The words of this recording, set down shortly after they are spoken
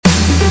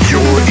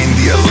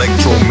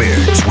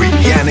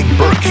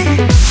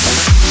Freaky.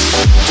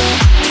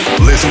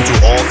 Listen to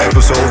all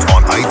episodes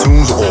on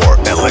iTunes or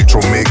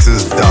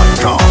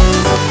electromixes.com.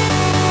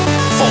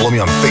 Follow me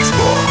on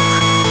Facebook.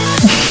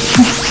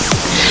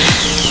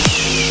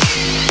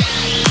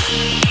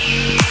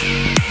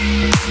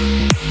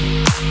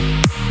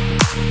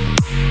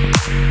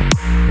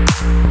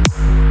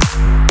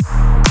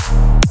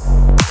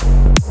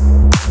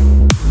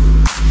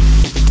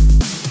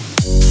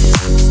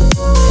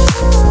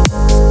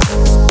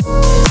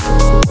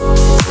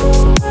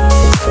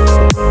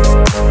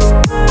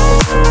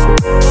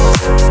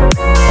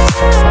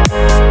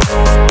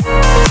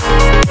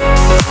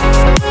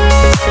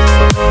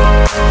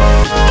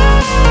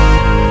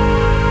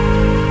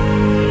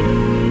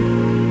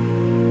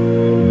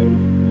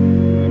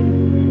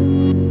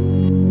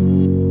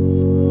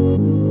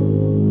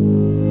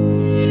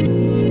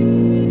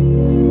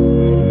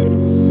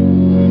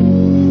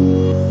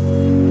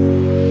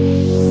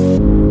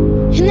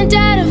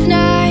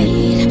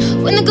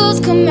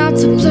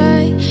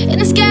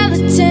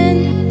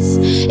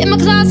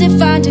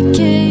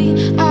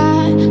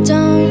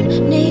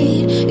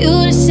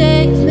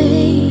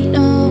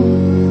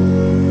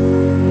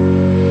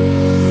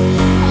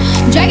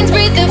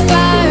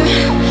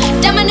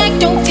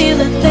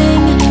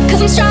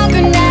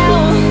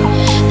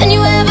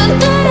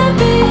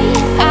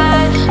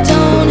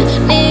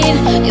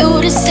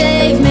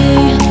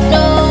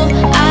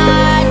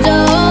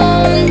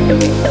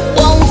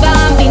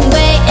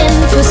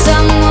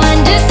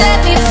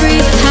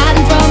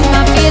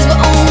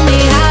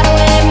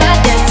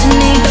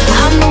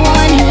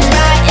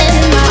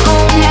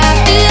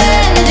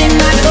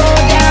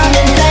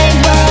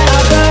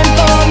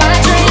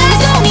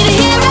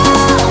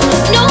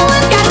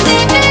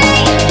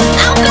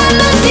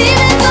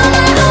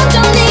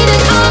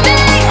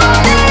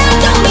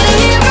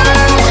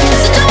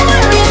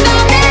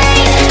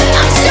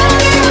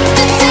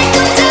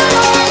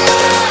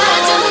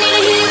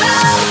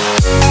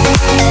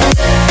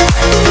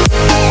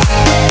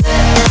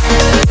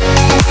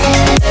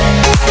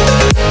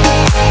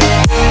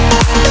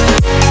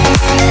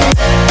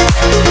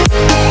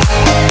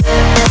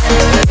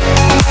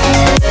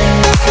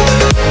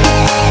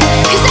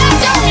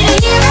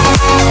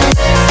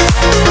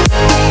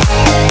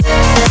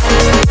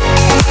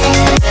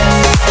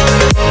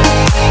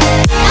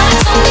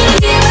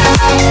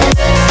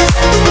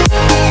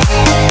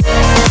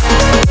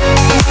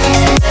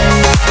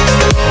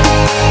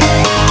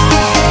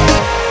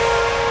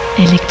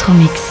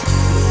 Electromix.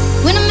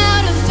 When I'm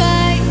out of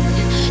fight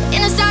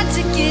and I start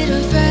to get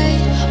afraid,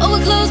 oh,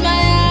 I close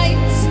my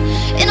eyes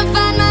and I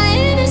find my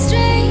inner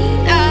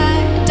strength.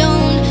 I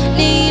don't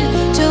need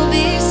to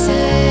be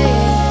saved,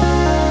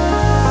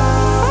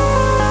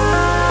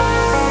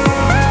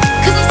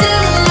 'cause I'm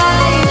still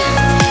alive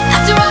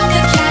after all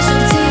the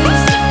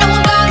casualties. No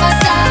one by my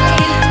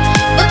side,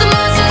 but the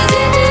monsters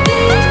in the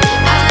deep.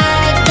 I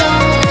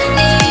don't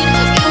need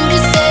you to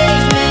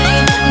save me.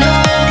 No,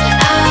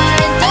 I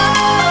don't.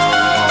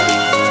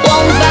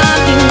 Won't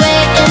find me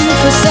waiting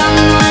for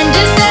someone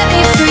to set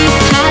me free.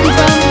 Hiding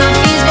from my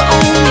fears, but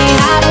only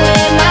hide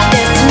away my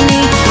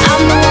destiny.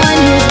 I'm the one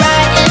who's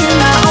writing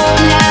my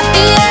own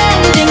happy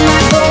ending.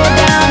 Might go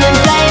down in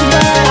flames,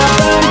 but I'll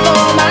burn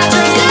for my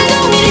dreams. I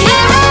don't need a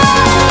hero,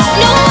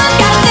 no one's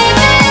gotta save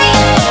me.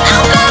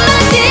 I'll fight my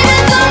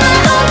demons on my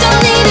own. Don't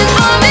need an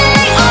army,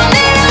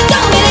 army. I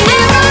don't need a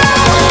hero,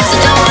 so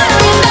don't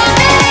worry about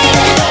me.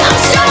 I'm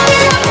strong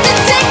enough to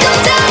take them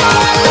down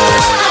all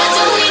alone. I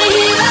don't need a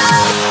hero.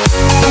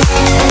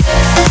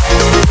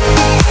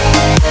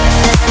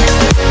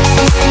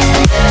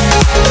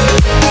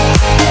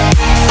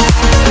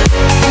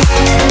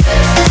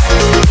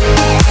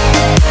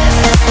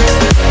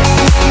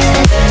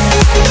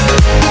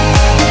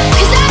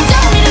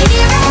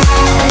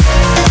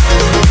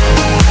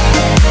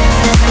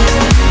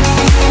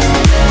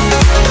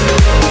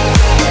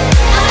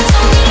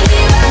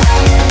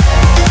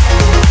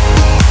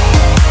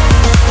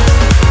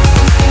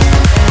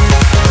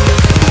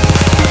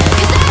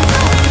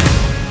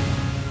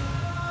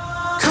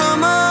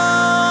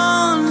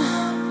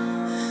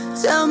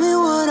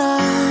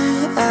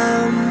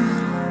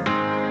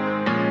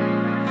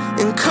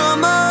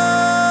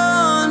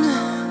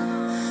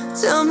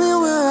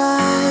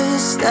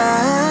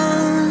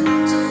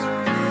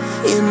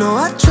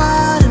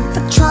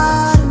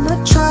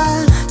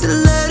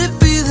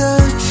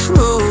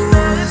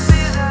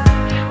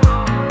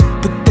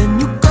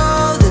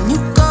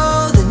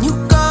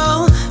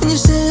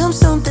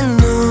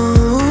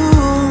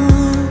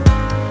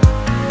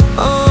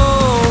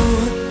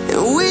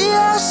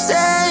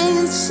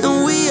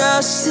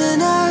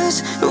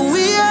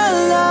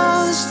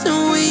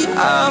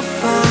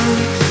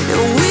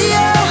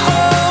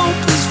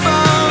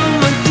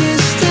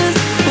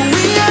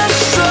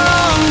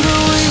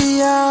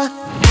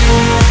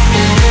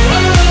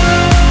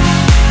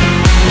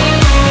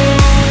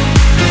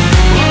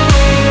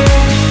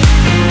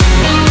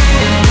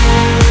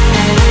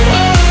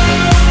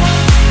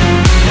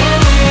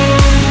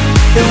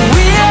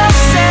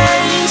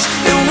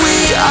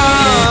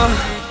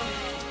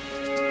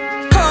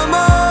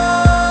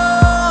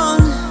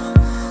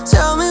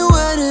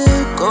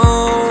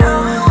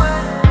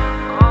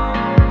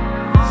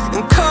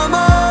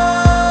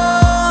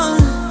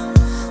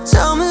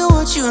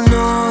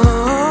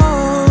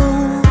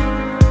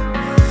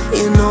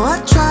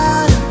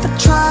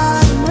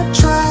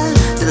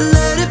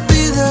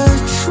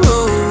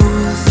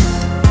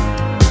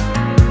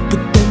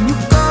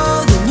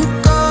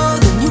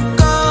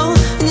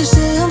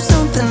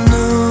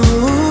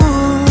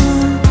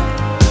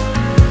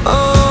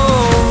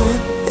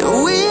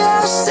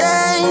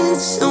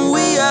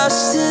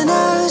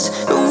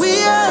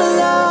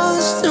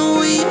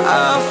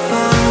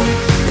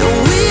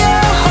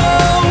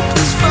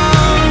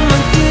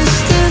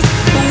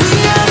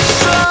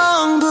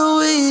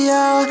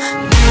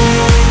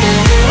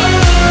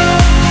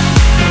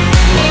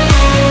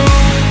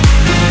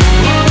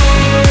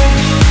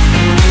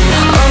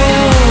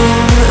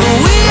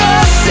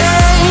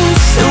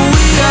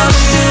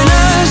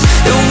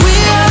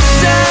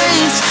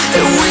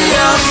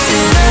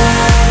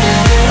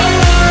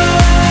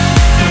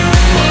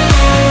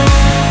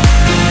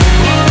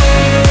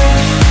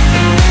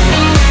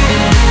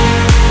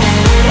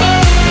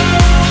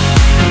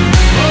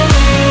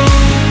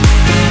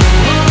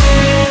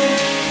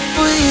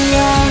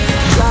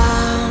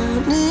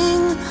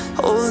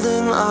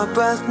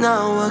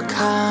 now we're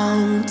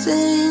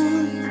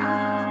counting.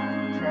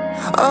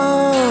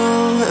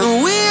 Oh,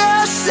 and we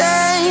are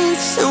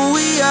saints, and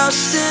we are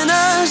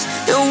sinners,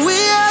 and we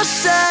are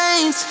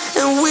saints,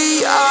 and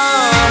we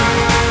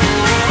are.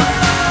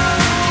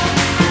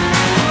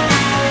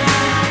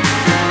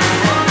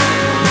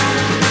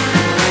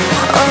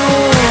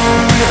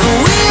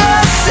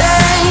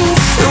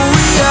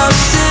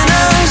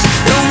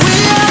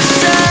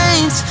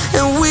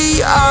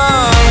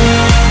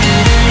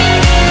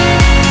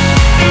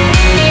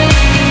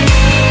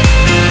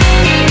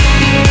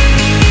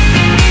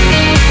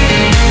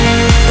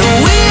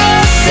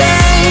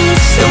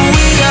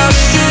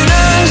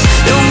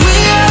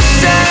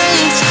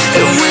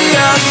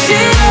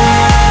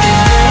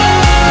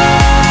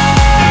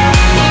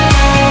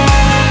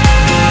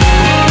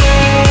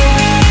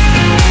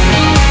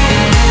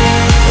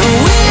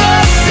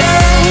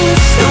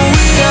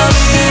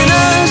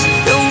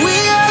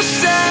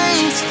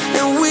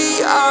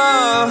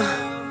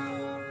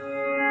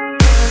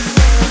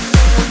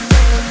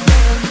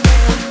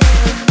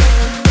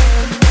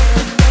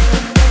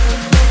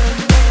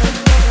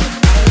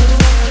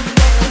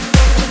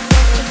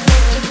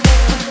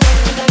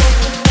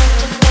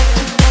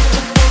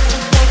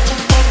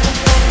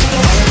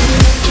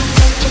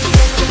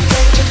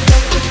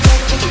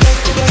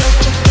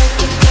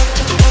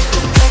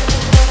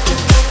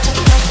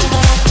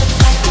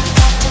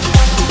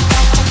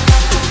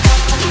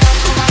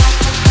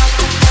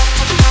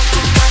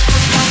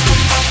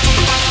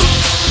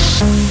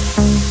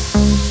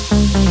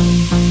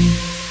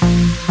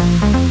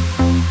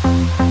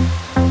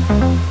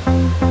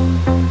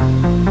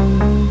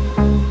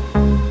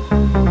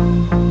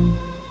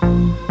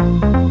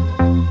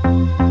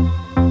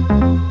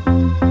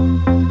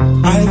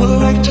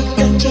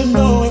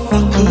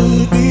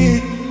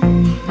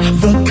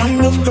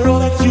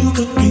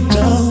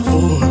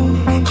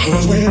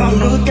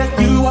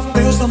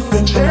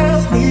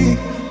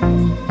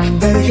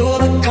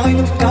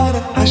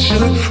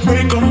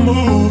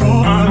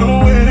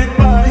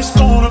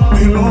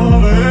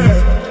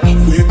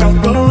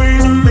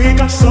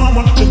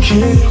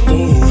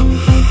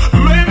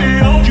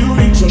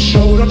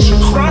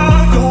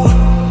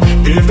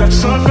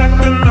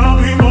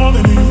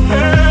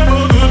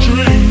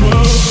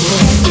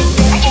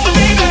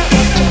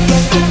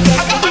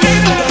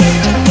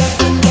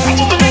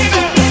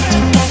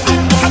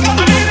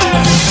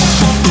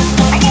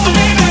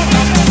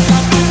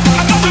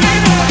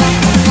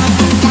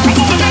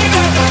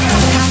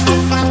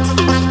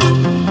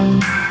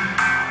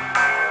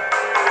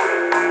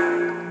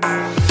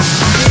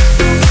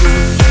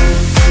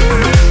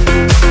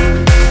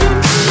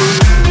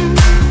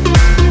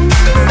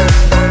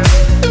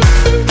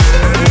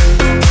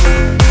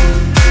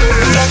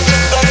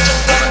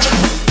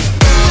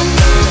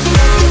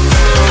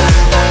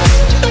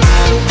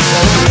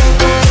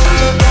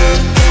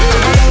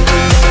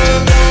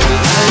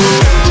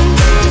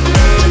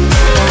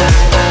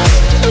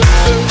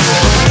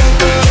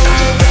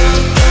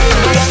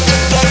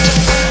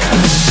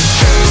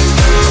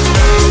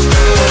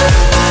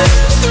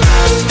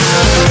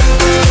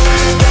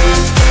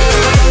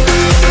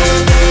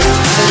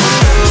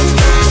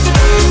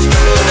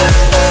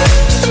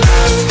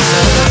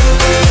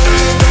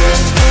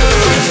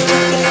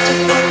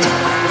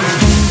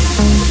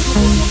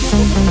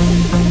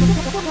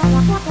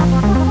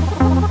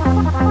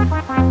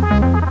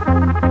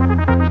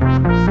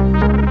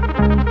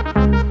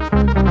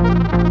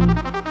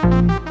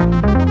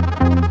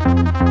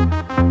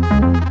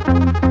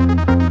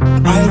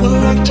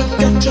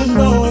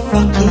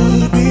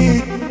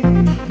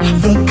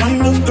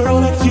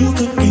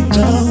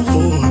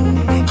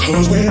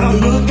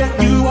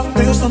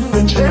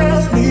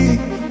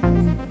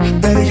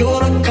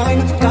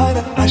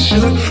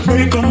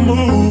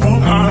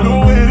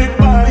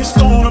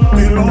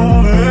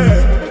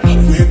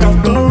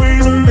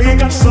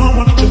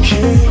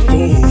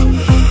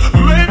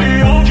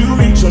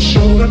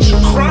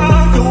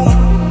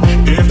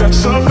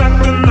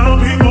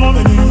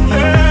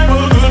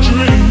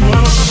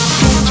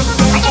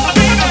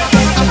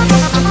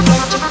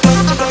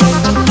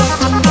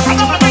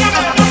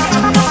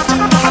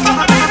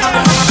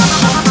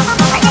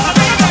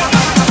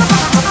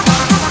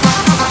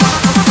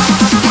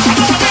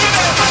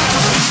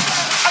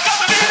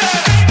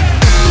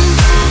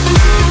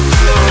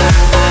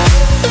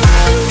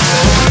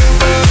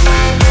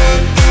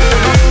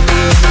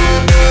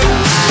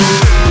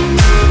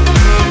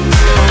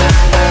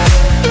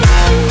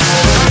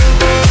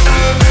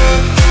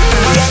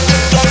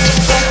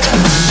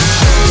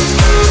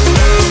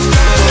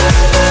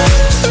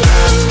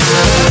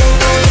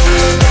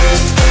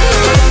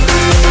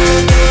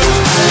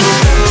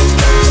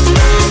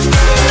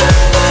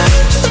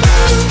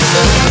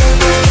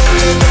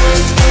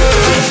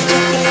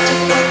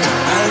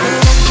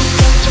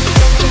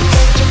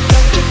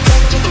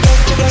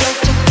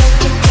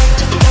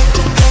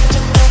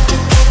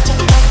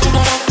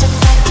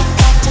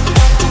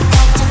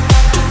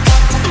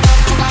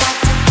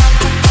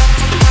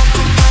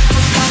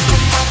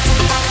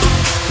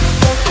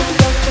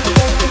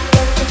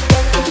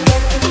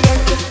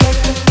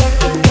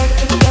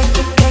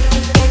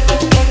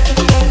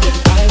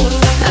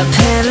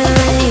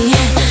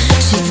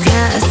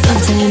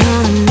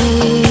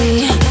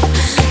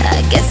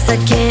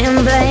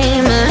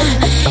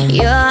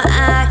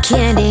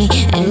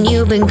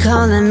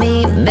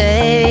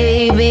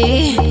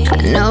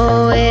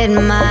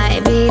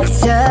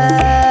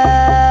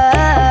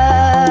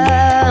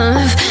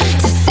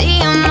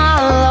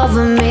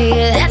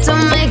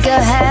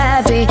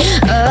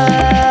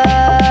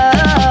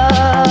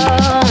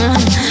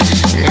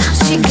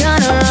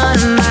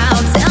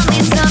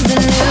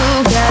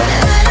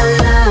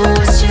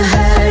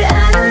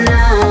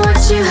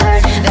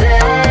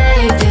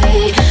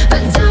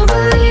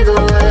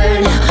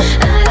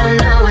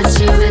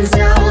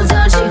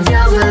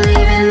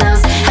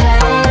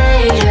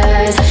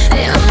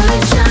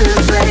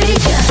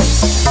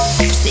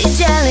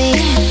 jelly,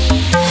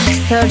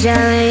 so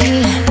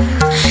jelly.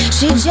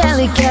 She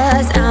jelly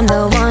cause I'm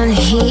the one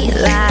he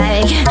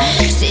like.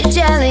 She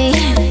jelly,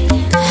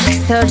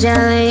 so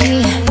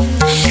jelly.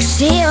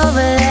 She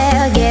over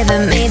there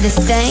giving me the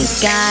stank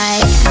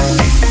eye.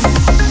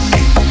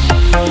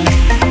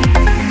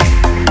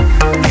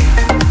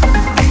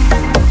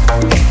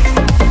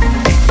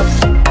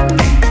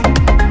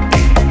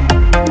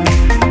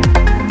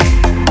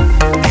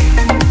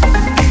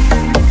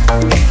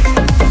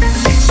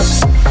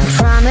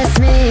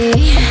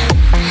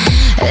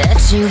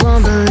 She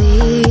won't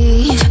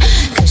believe,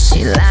 cause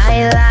she lies.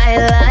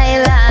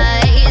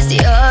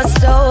 You're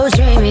so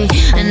dreamy,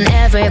 and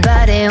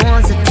everybody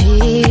wants a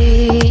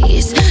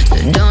piece. So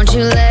don't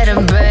you let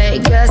her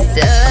break us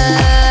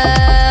up.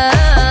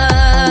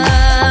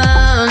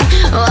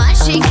 Why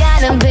she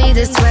gotta be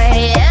this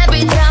way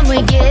every time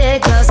we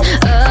get close?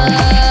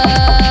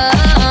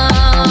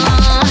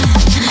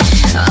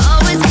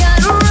 Always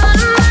gotta run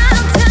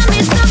around, tell me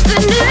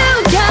something new,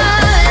 cause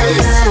I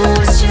don't know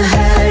what you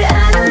heard,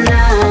 I don't know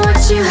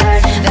you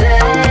heard,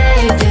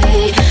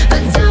 baby,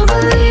 but don't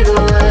believe a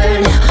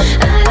word.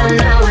 I don't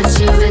know what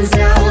you've been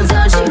told.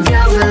 Don't you go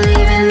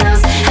believing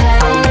those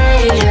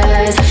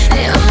haters.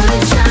 They're only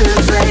trying to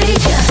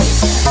break us.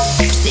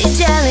 She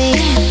jelly,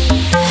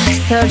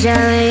 so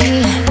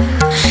jelly.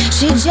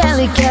 She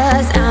jelly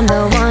cause I'm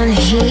the one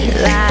he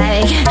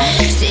like.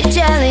 She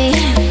jelly,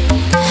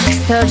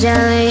 so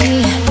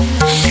jelly.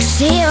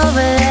 She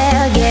over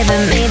there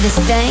giving me the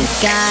stank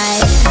eye.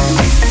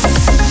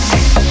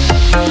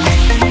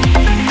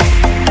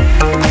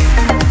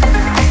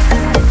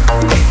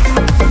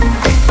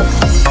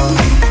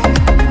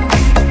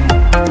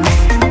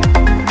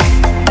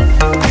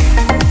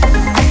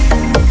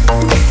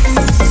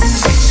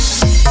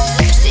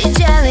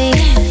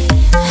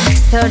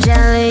 So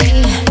jelly,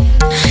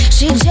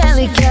 she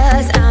jelly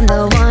cause I'm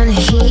the one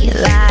he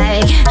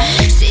like.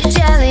 She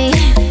jelly,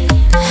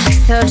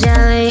 so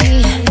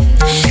jelly.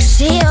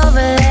 She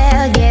over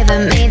there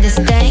giving me the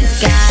stank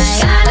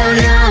eye. I don't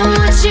know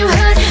what you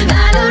heard,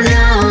 I don't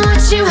know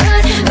what you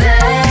heard,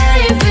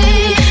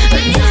 baby,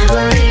 but don't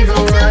believe a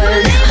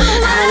word.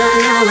 I don't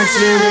know what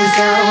you've been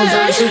told.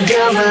 Don't you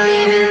go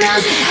believing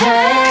those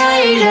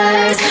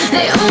haters.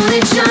 They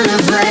only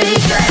tryna break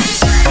us.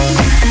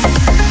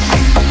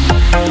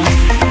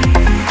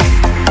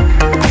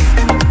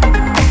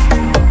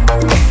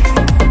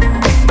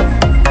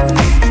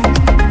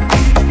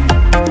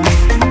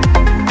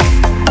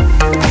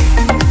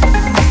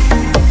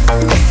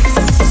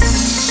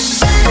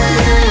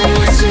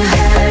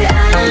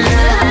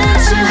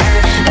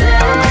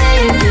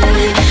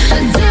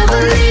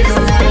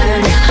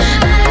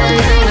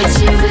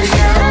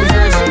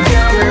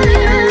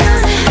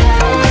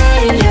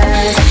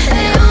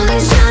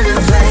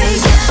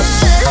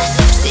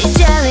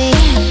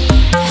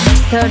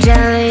 So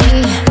jelly,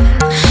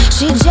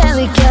 she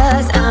jelly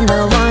cause I'm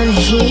the one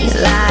he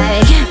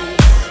like.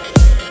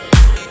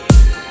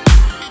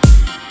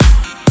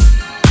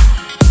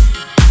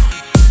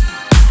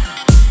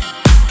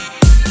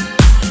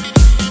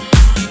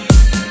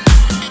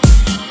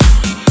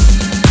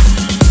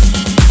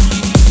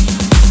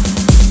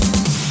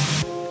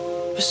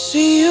 A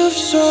sea of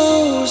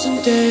souls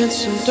and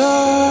dancing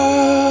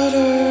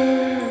daughters.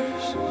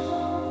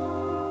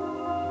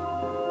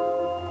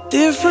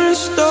 Different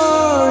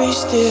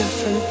stories,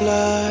 different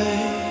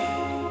blood.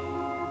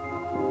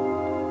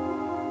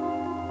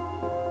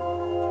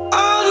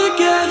 All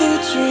together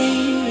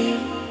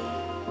dreaming.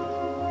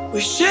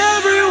 Wish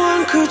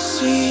everyone could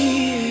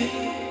see it.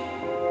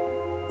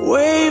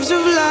 Waves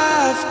of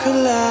life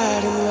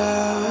colliding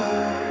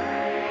love.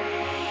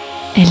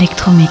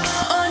 Electromix.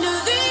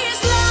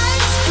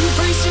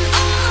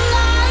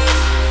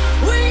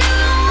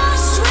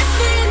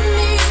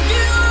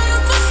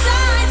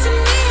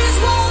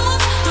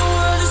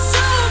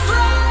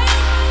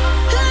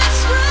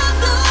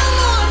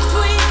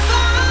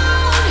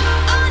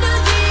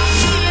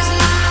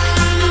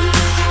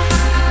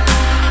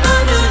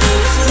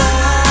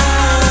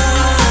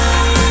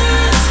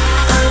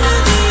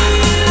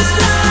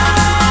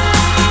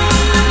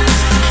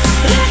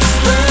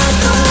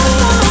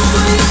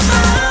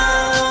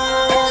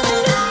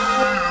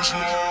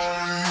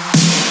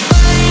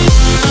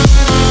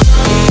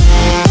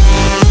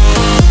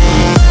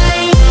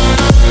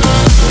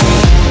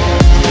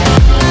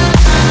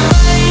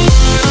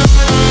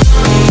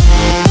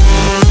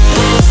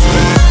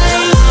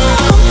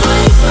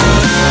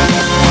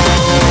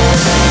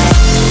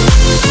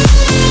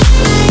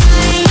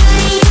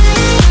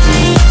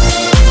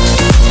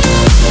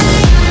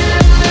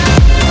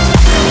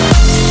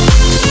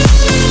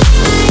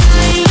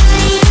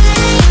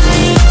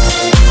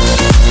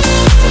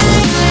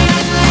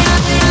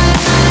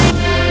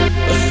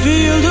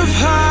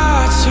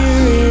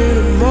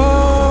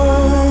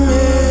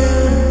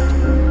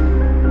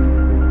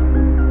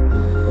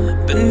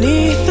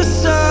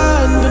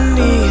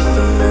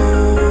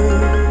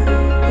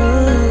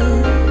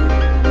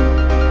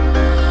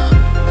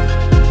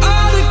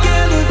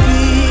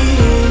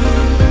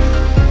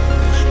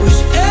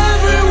 Wish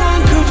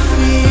everyone could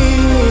feel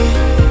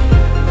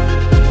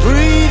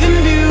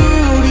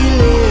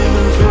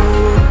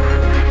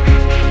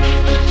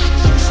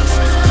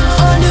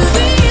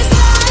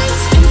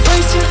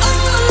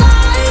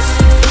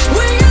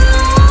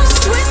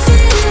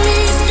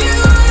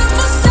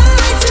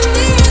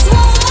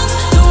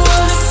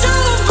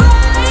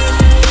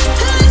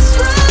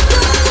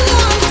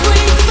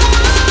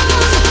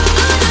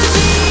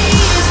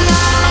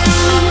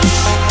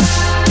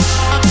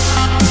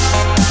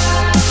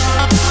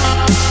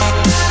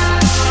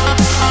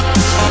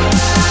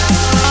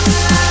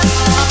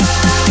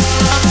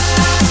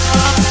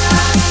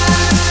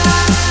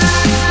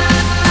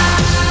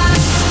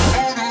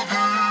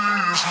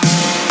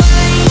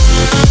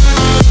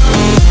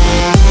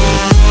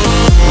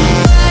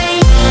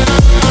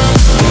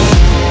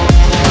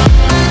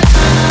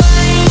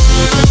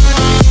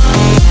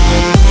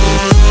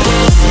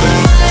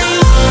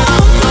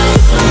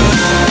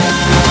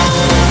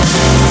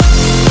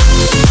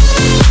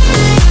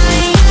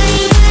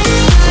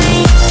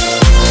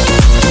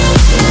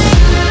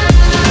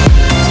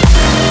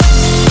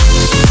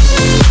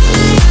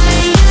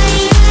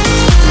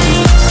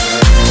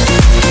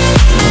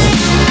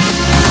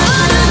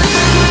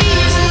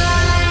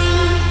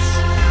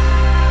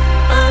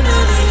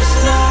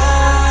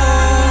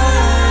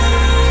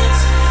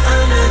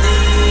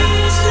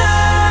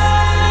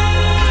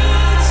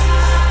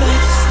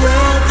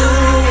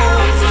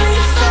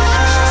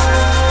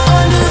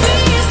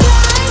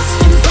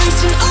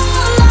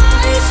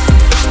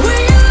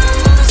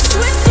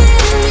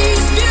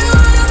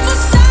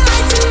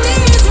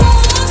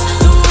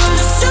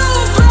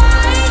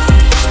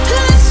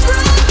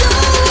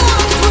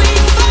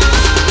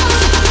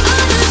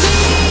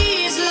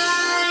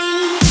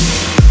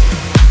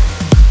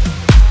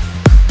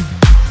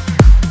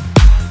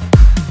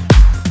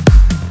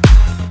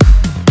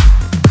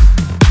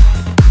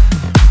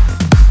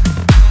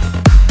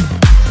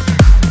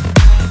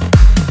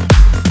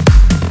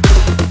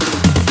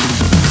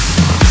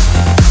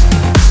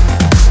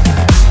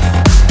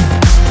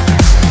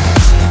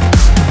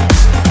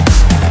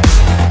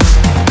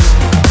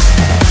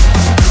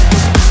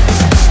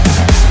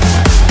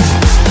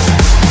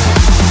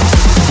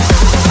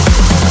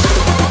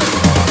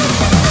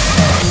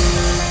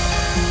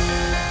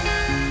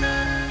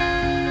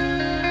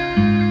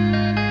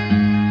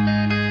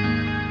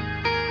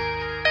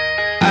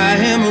I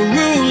am a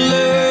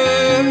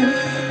ruler,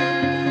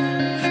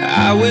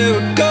 I wear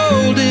a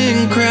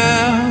golden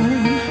crown,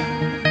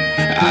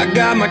 I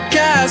got my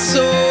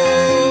castle,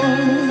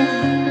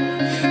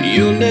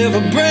 you'll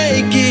never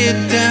break it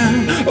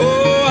down.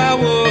 Oh, I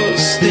was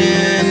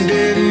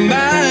standing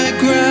my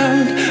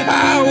ground,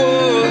 I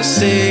was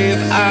safe,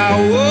 I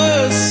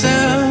was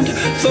sound,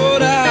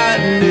 thought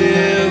I'd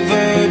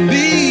never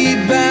be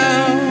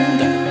bound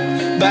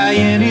by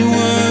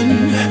anyone.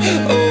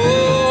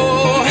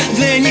 Oh,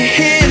 then you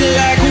hit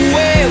like a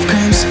wave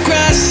comes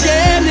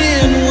crashing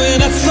in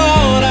when I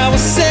thought I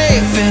was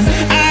safe and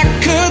I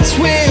could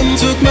swim,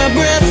 took my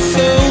breath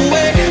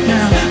away,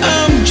 now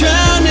I'm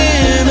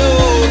drowning.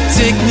 Oh,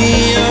 take me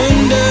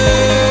under,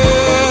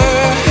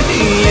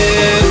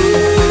 yeah.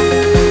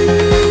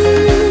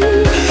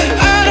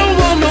 I don't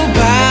want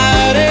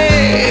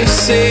nobody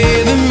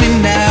saving me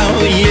now,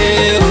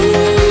 yeah.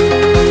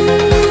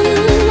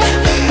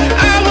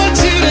 I want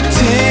you to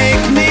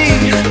take me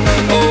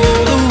all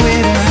the way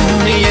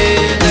down,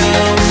 yeah.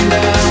 Down,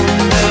 down,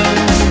 down,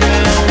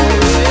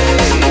 down,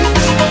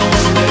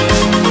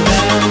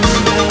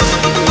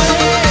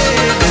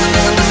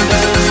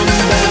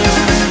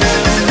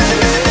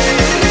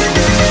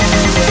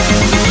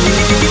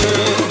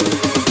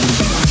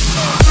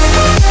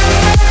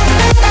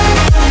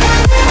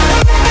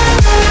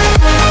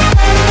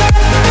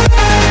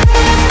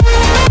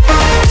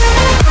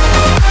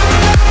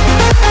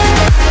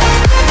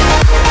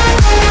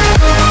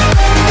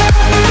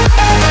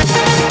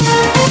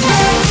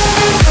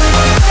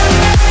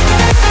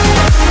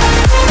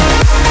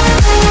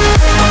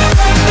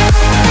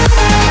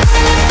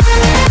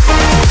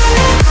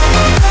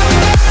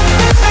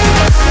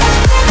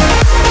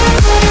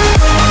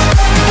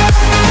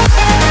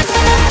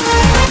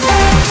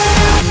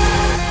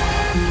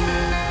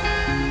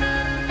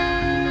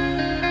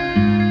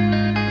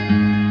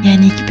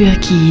 Yannick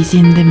Burki is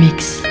in the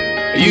mix.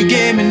 You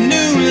gave me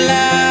new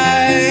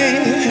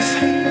life,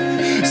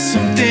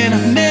 something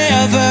I've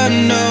never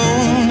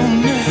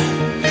known.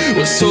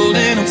 Was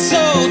holding on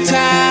so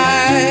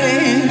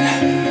tight,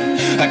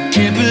 I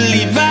can't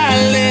believe I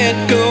let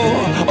go.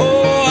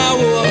 Oh, I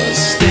was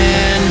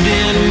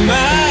standing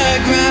my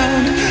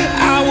ground,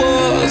 I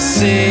was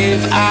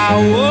safe, I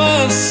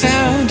was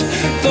sound,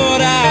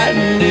 thought I'd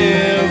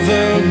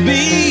never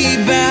be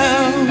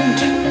bound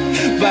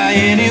by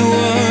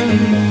anyone.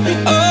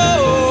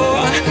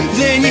 Oh,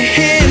 then you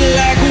hit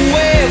like a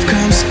wave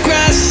comes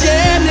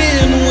crashing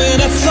in when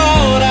I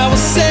thought I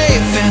was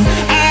safe and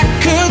I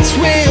could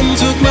swim,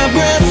 took my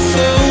breath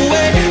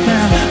away,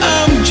 now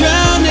I'm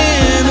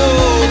drowning.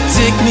 Oh,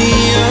 take me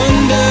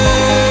under,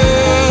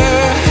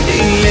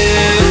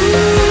 yeah.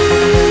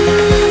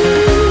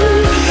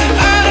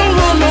 I don't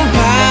want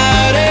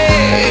nobody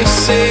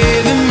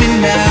saving me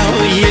now,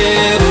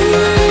 yeah.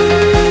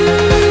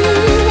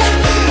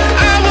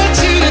 I want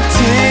you to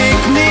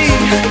take me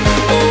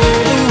all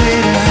the way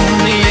down,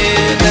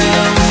 yeah.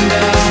 Down,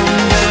 down,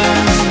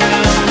 down,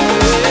 down,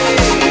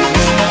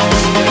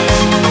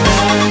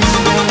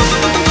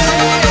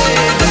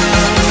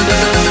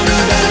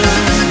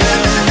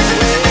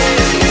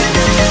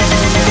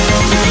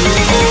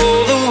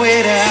 all the way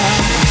down.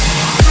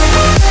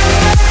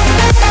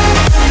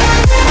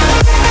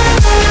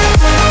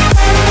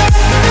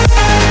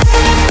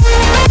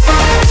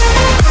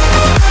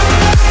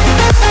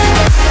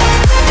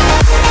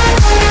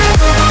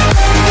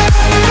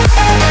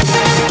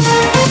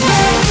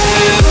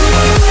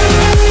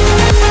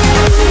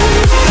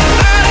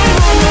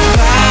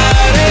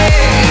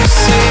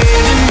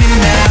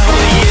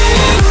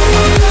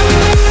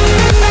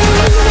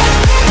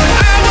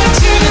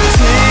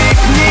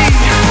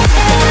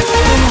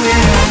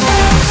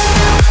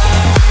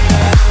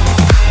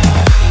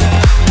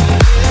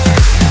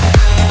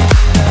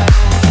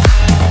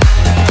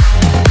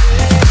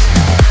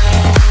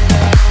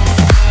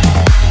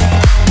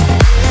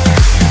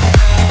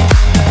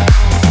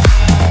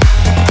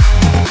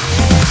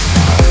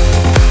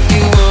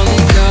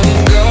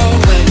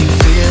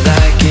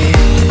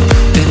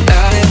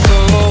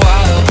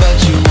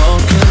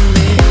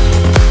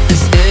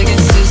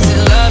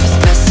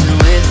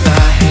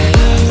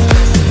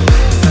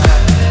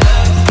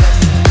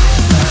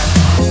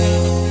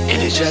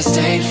 Just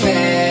ain't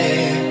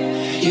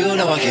fair. You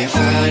know I can't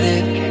fight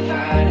it. I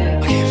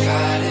can't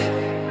fight it.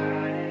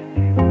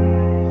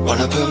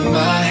 Wanna put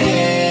my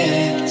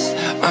hands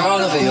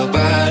all over your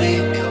body.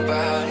 Your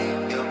body,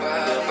 your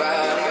body, your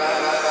body.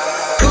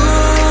 Ooh,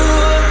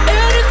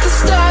 and if the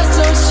stars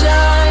don't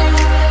shine,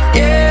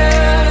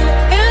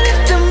 yeah, and if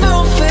the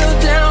moon fell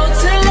down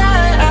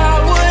tonight, I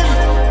would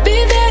be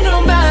there no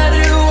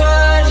matter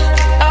what.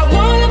 I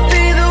wanna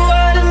be the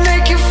one to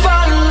make you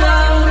fall in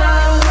love.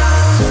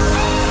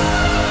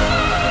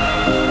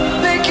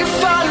 Make you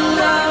fall in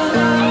love.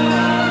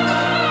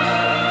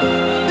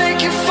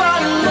 Make you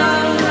fall in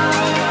love.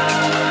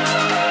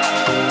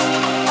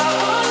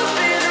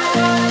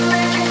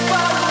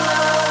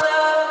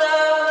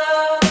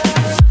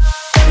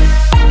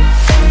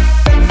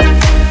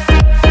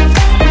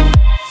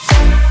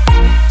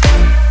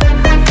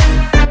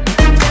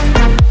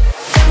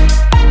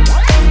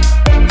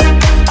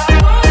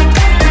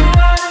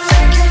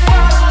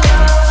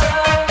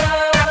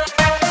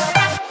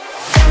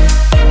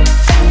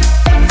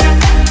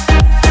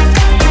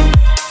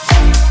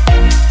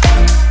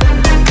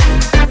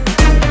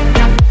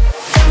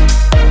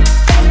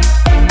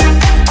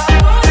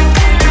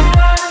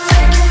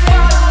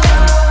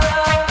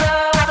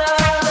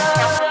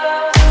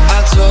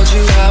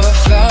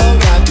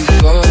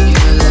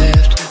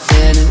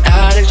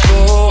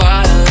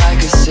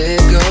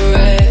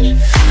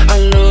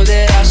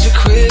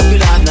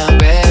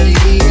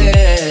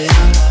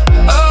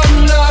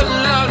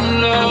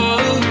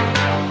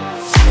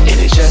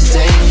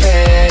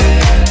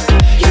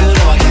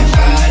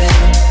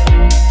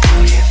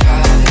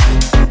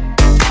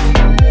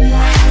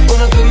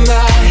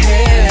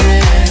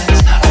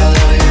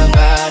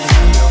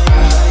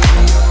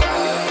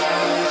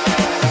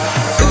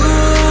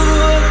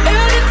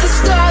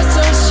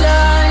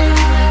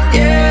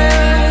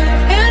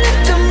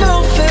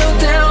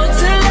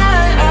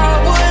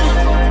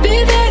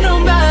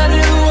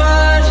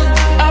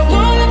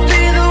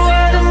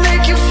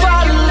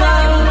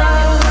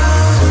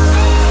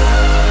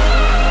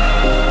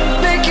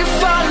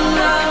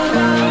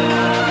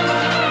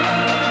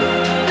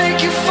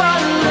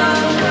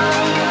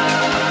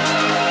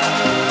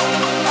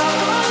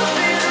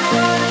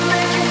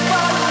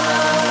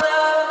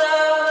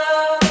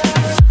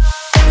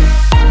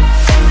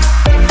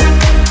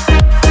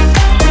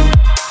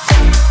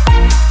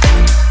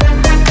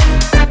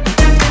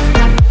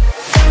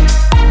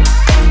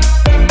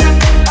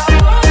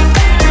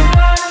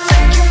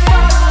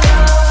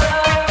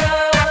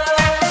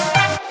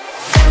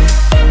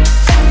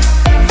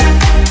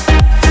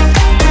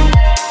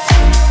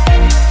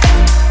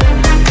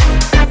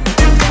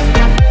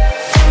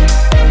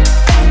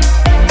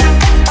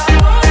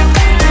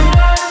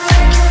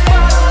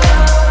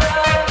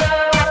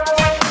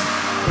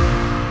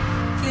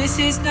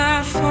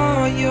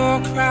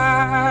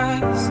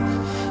 eyes.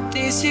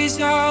 This is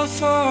all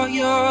for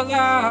your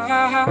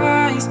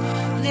lies.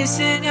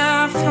 Listen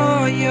out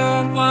for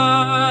your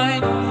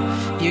mind.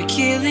 You're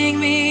killing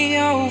me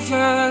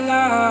over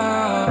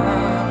love.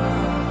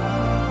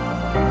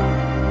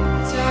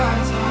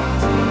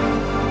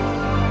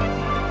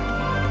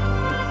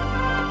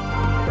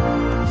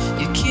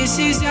 Your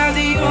kisses are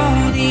the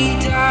only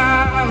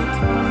doubt.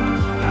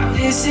 I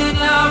listen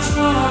out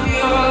for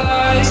your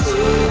lies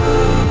too.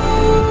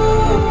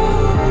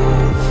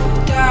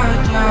 Da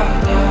da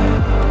da.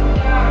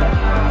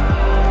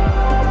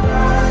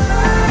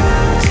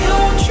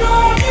 Don't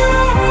draw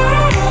your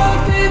heart,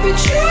 baby.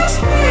 Just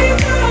breathe.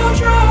 Don't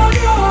draw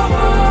your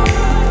heart.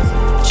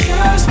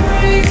 Just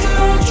breathe.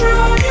 Don't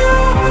draw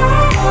your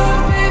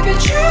heart, baby.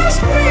 Just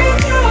breathe.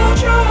 Don't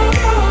draw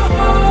your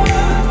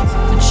heart.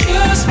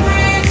 Just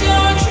breathe.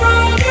 Don't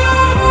draw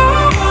your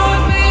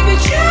heart, baby.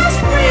 Just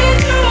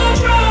breathe. Don't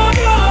draw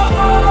your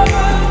heart.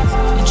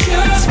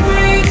 Just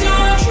breathe.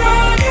 Don't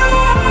draw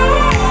your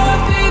heart,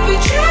 baby.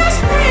 Just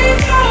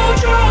breathe. Don't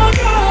draw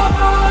your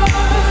heart.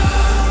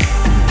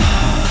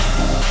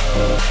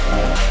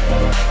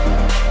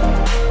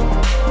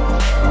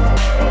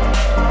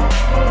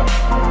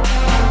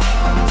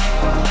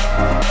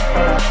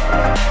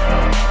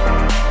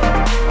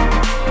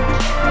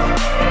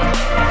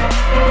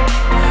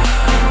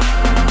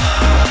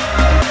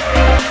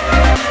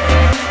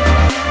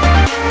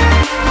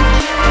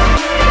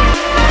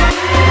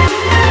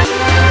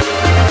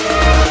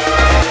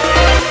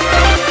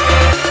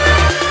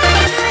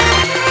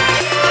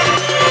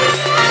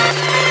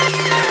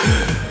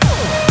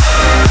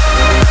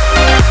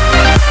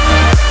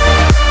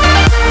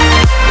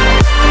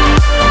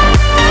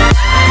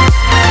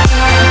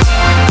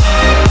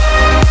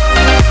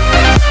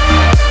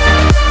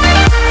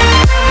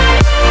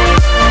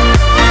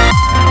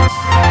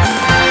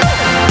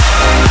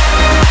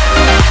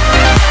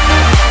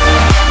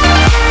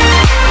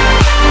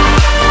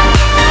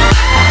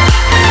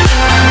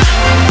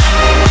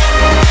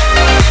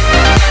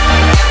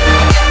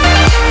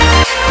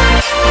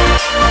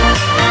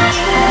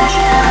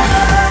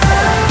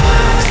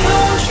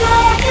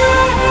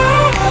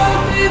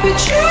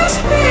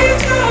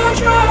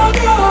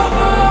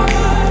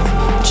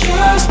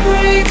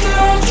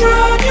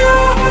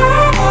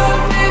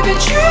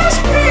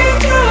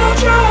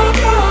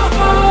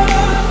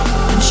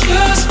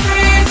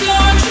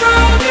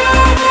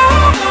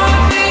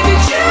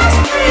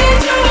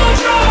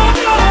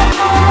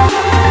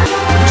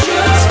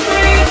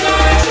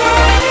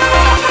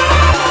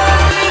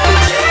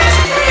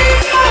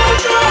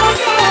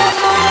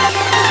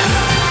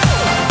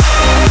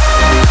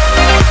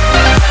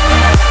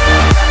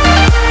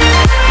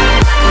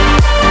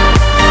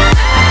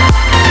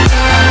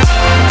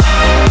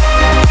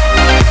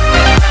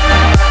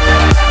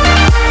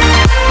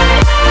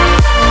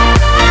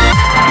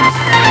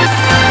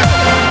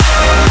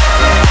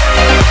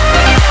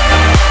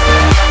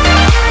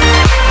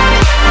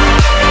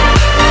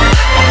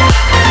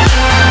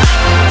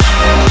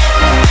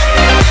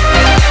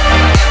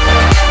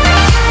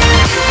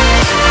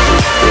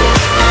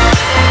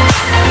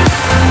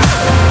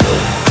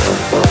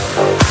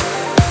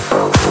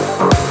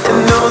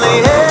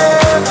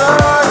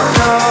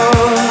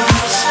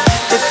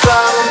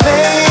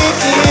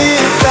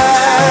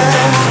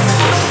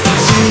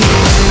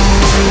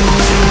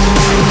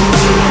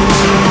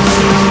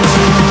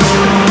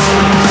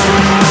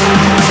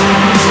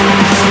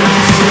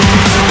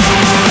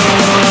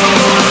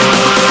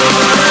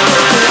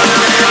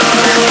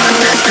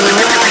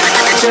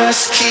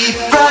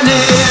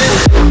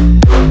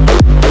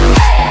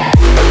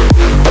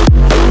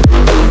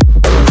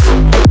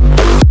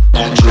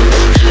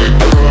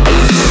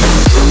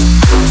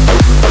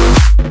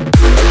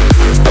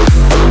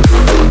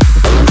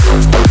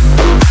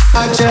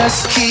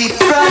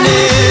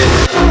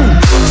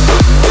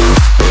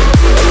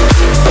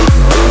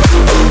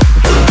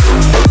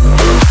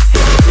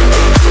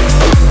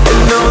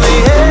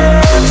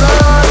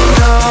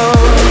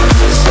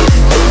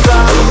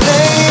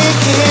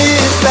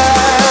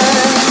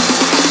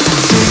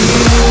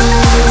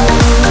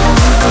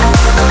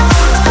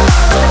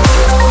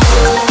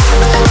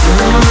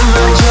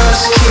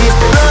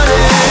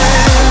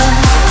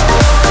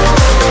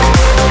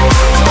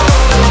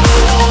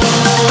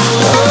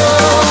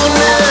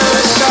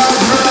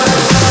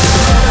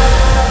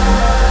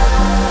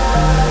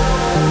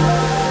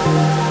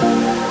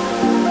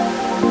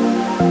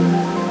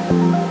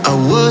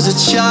 was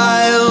a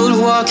child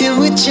walking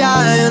with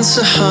giants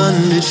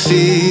 100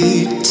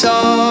 feet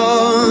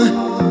tall.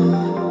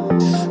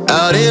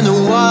 Out in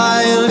the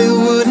wild, you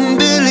wouldn't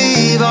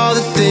believe all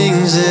the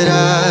things that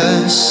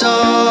I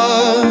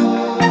saw.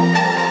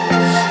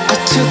 I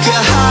took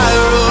a high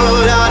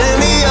road out in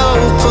the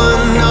open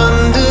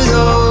under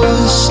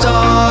those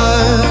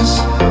stars,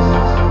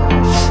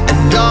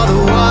 and all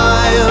the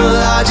while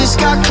I just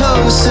got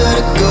closer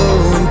to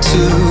going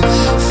too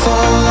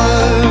far.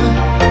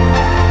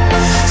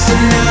 So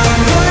now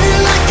I'm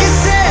running like you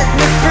set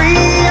me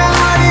free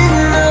out in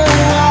the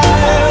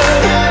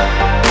wild.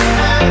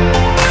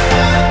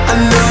 I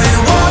know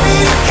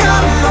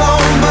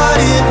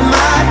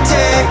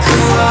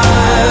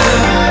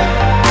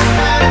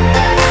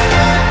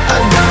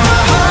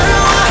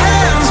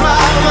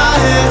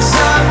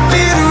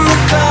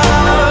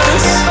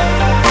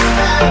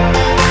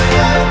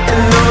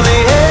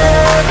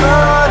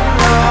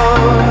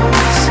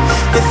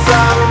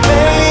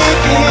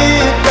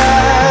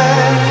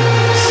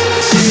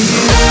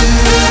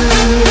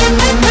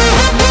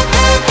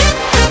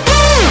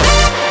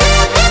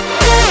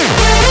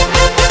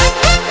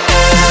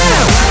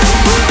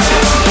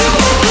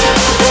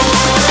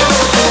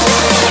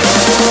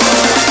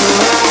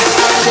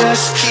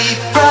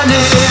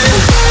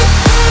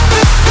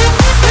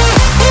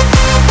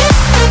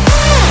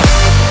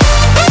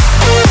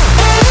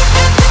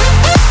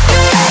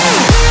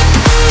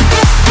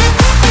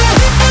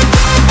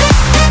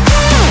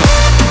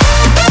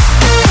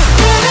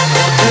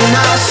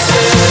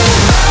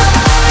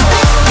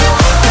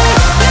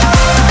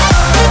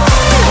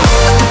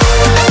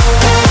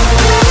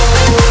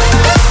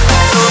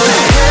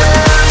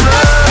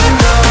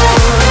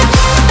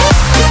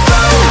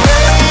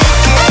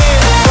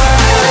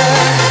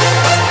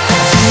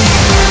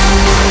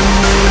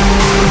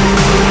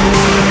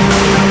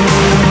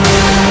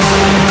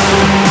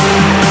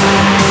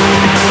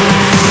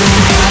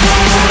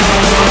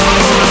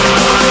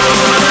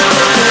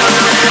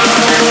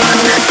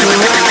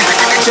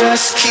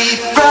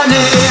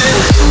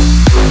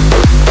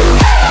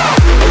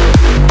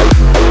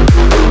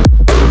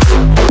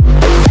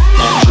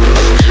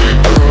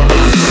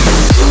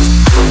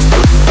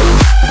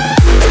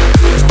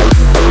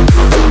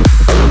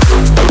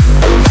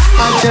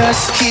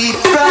just keep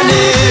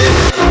running.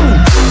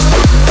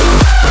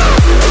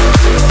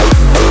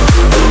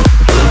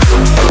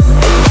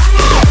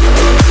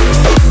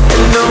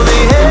 And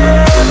only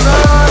heaven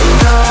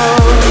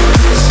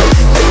knows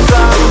if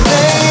I'll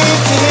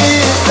make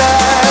it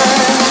back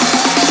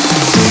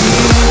to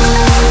you.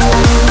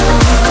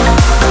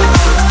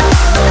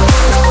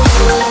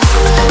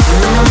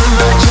 I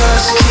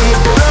just keep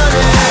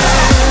running.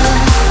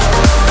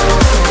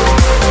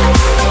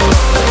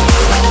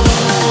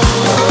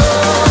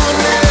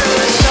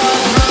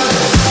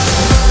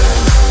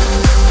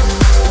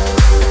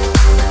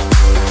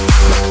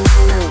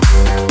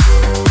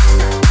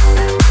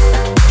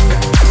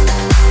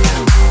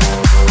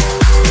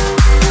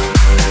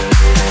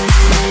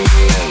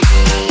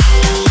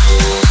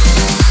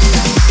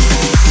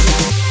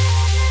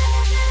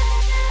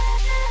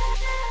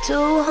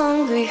 Two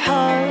hungry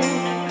hearts,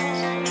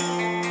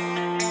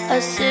 a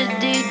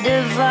city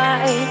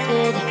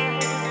divided,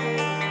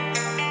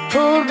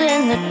 pulled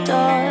in the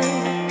dark,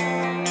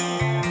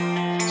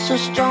 so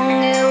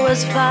strong it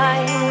was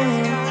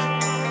violent.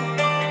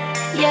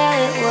 Yeah,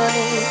 it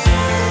was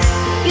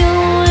you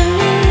and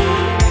me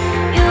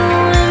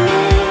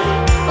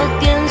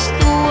against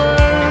the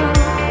world.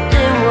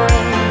 It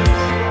was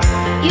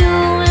you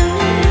and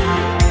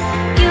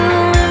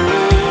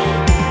me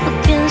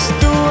against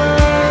the world.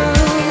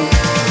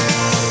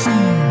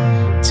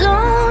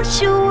 Don't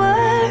you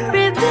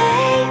worry,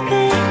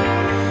 baby,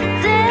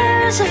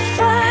 there's a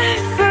fire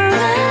for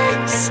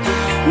us.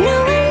 No,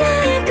 we're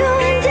not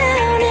going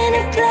down in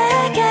a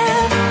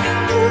blackout.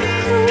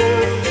 Ooh,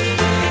 ooh,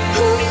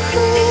 ooh,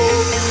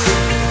 ooh.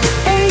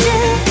 And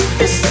if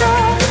the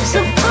stars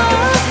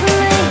above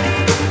me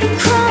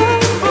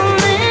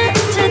crumble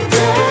into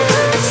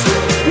dust,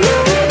 no,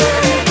 we're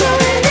not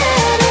going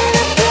down in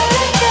a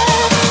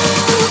blackout.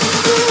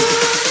 Ooh,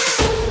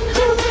 ooh,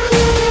 ooh,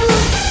 ooh.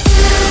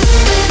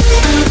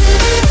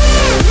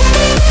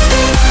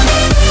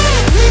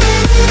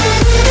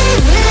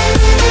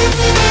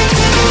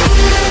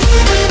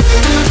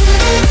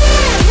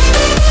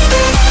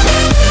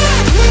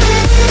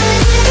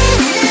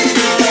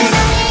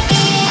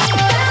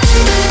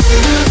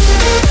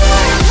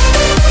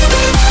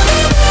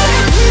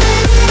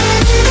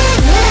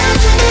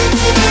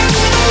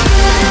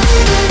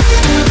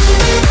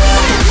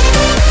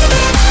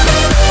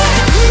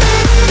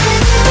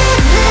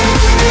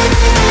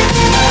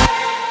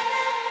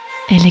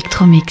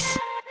 Electromix.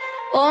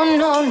 Oh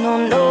no, no,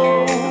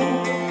 no.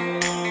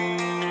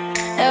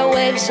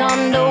 Airwaves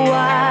on the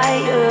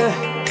wire.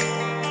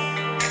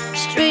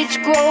 Streets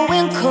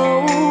growing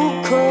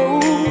cold,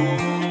 cold.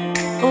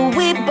 But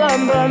we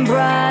burn, burn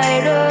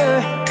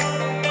brighter.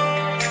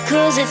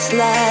 'Cause it's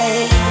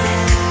like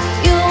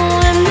you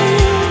and me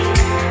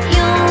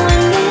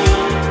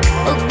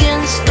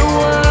against the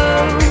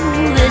world.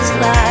 It's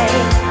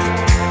like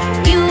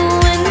you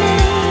and me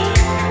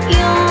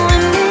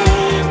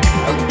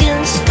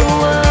against the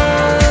world.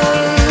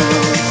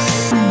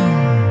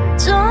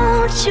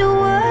 Don't you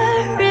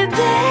worry,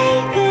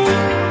 baby,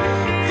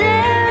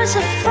 there's a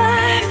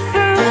fire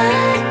for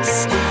us.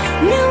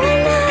 No,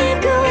 we're not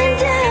going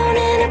down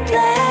in a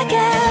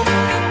blackout.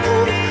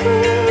 Ooh,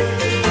 ooh,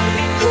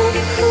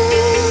 ooh,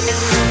 ooh.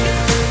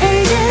 And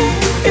if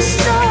the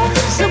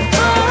stars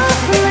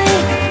above me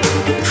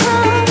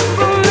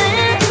crumble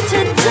into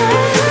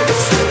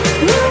dust,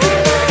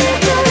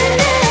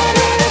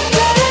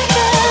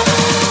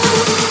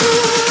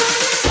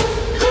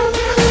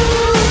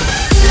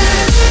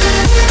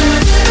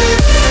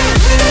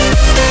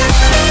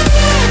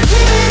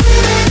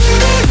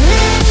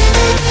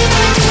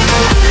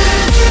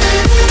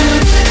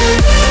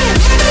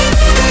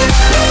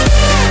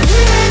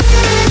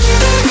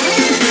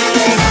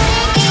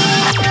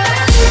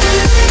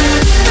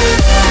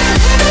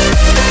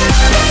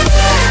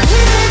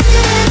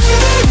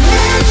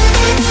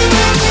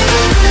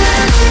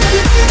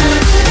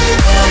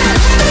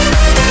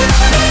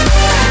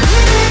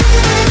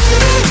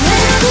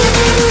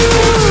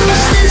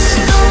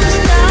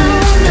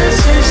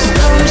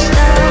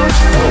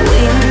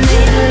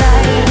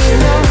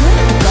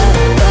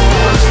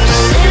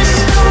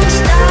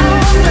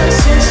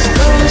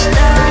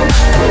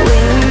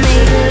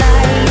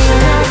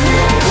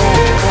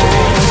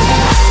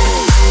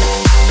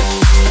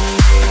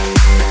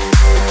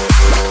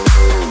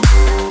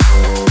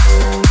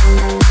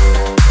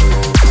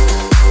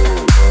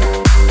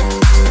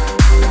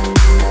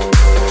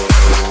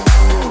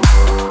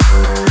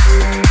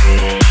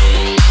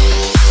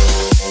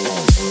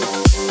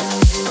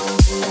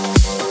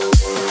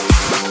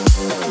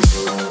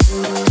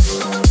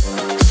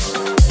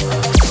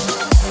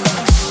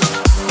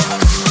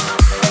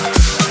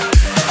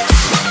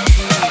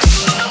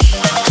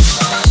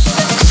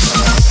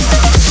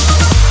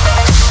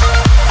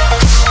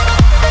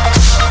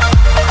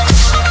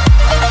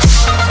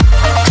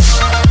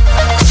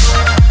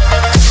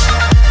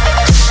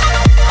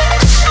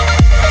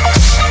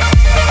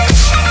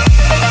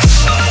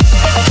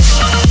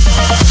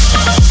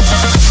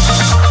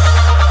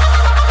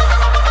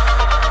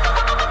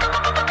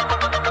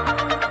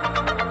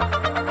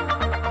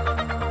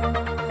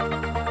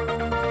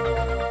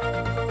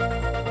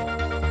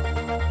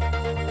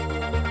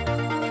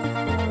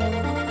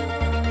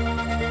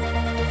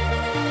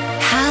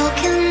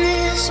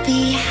 this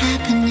be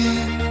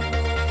happening?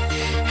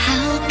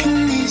 How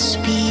can this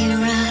be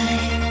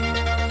right?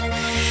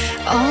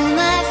 All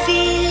my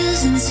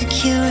fears and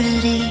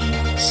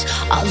insecurities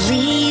are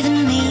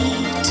leaving me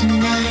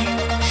tonight.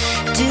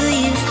 Do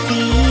you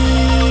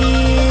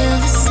feel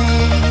the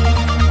same?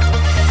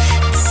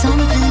 It's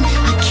something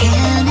I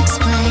can't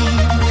explain.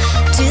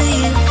 Do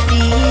you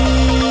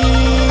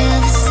feel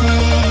the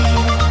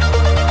same?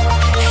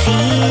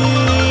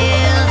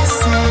 Feel the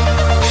same.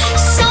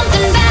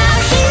 Something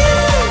about you.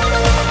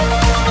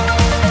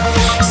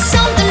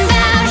 Something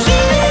about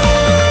you.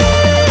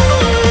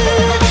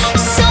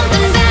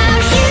 Something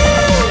about you.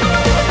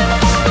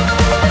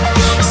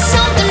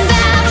 Something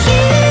about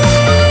you.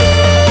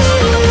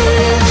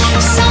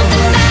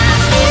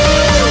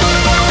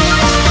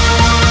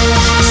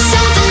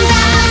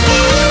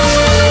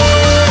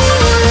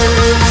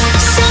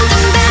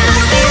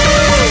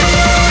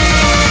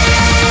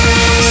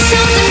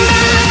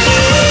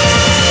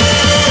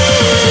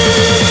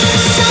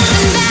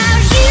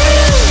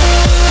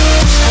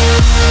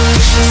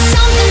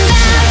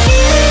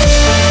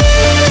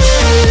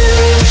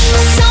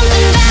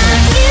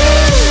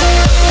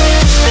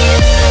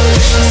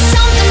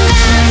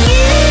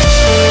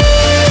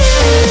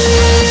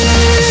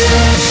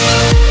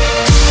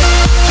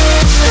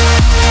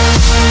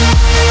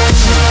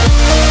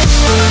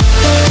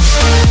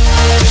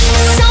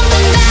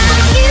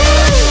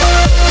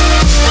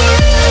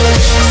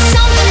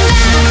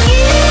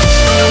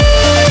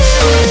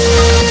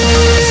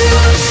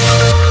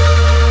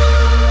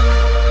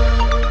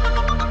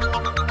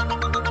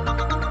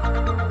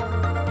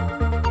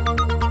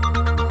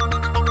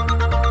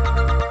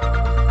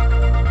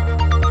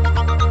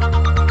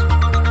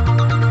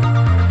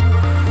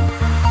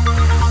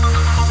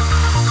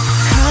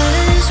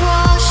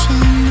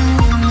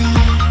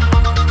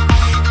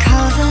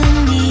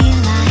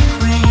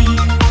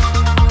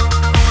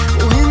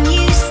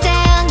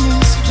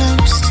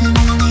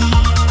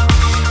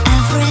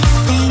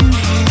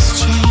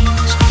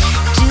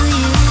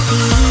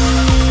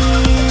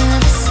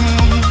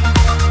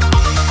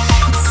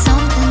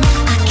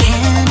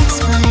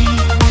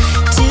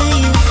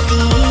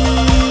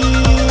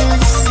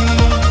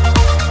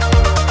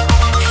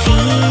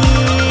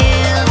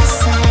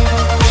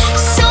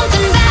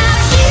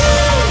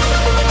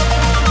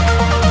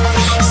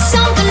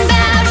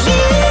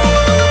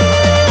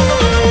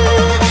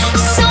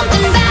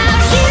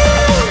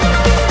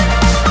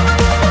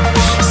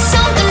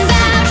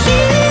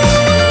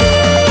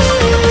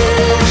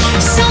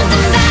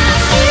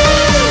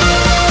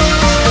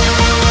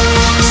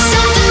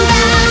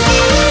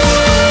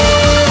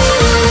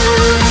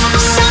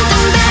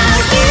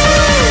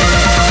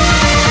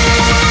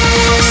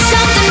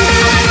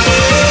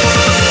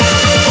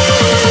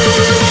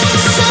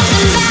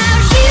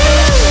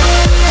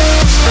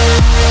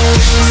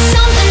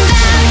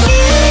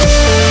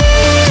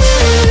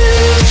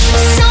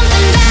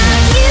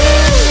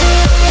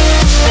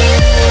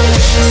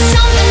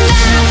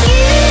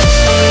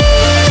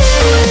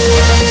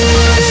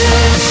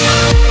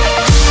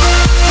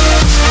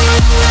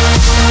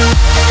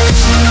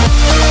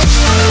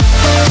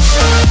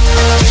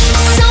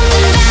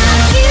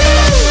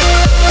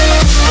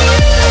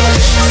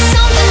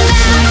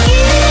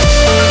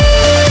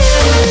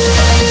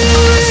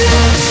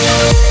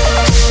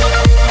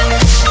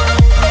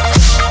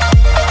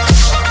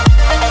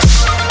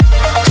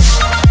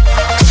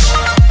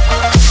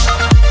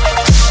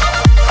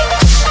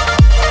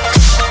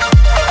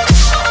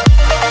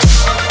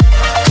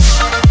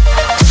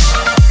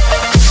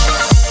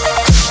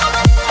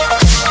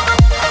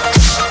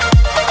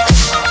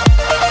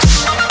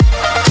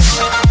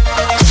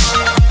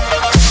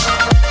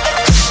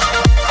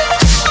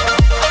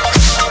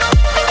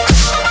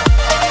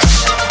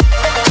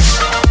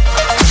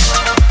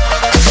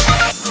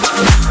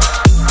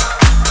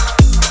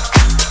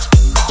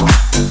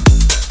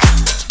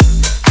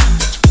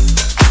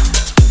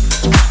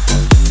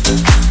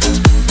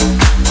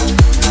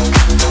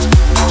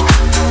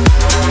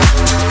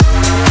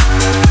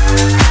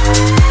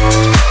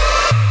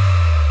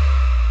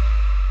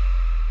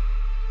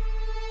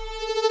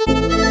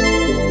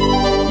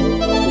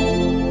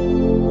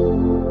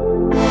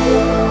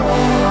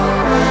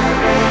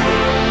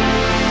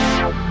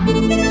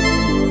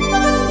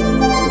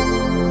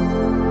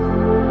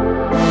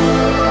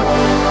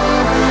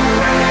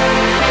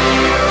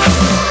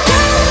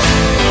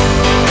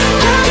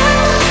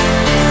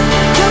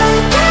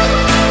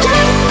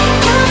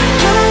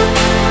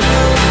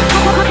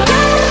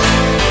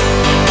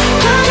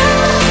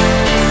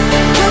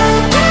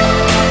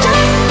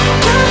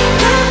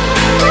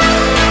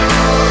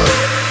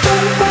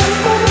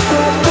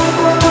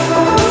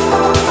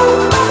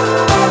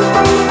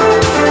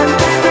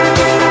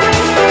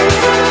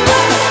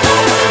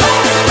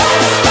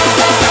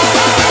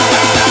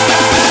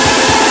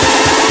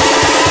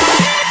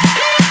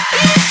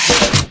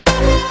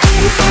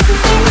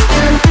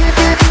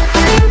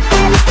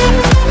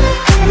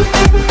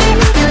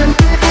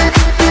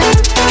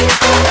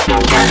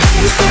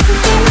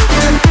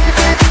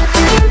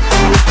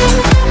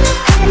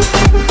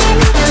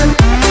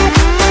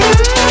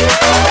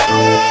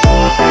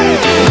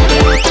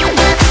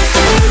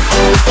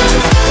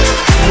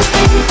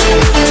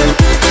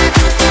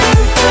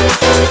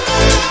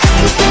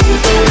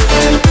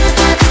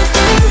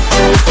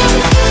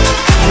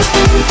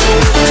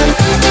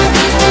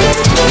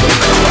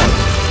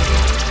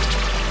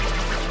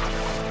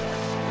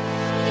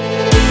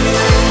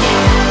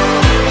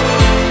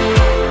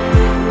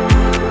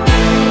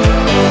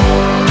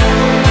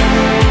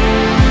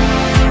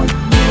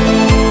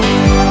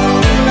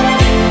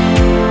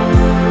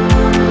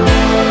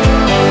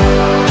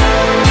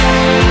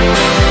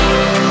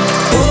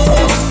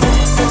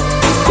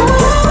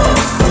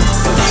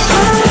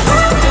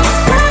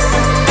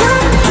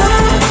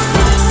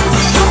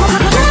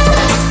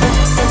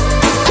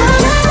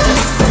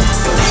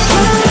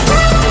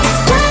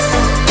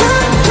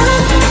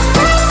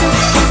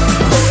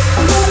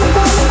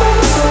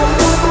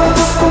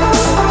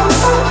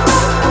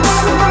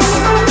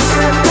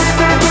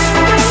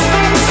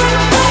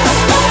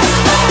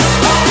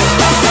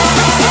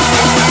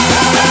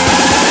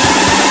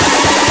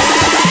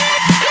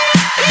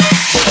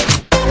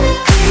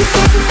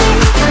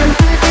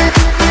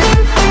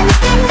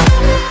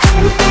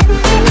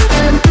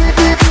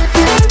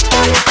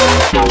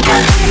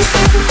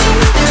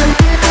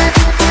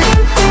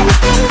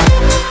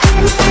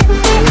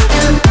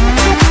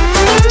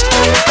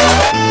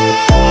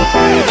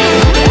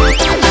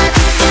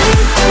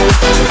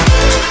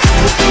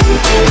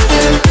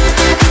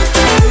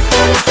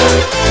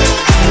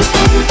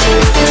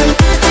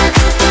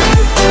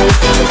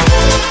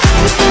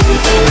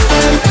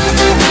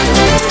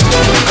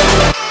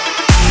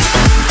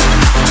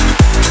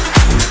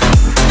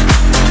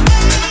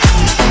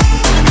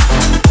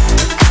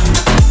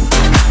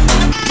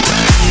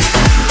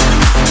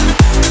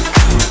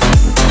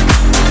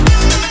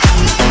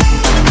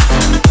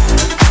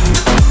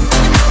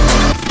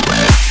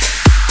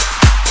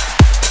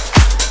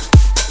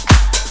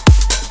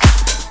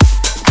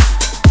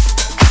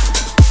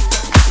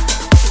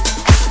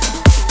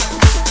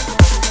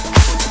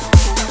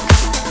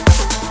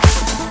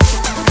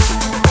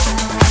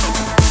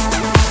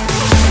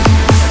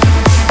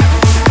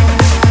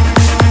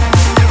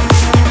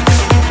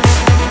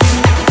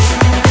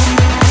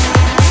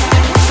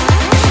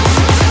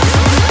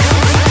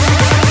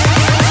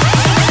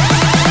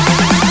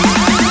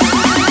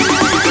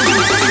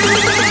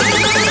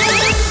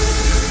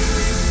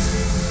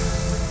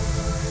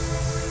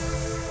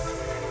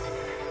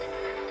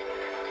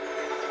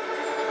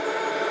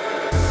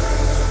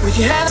 With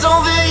your hands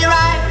over your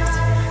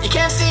eyes, you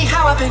can't see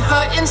how I've been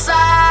hurt inside.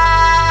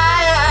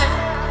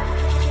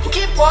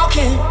 Keep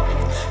walking,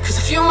 cause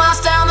a few miles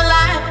down the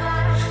line,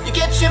 you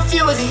get your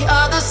view of the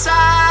other side.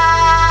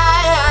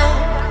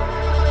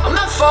 I'm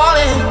not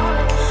falling,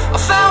 I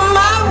found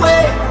my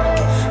way.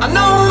 I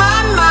know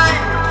my mind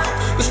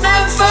was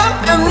never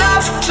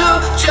enough to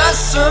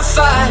just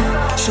survive.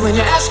 So when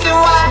you're asking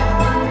why,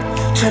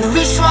 trying to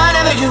reach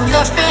whatever you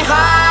left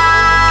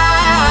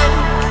behind,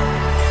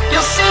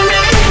 you'll see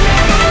me.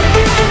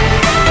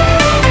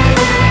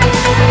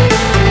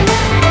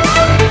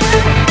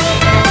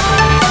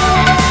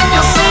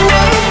 You'll see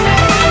me.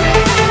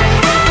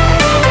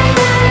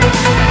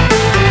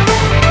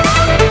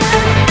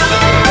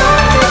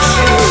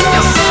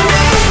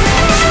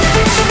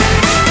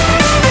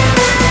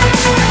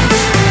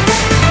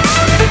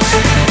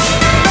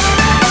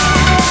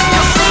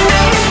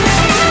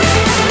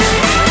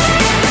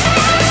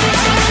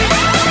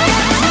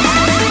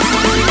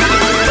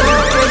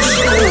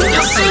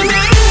 You'll see me.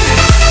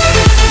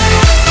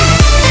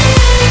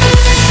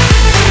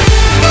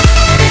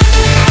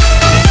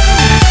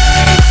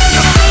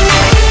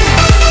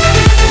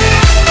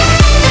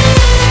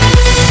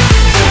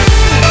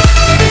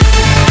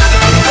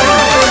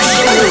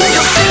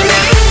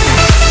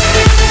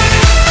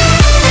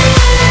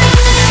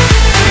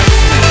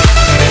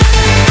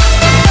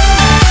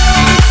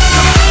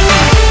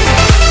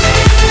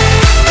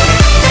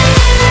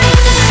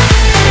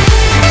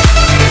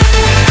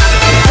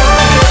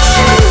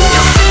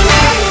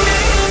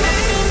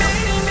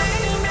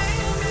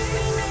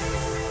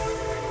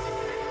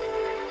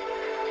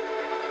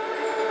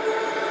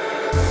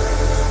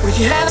 With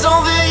your hands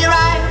over your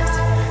eyes,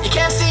 you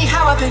can't see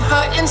how I've been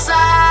hurt inside.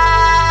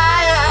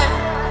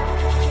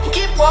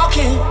 Keep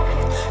walking,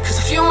 cause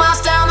a few miles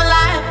down the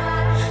line,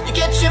 you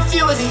get your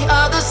view of the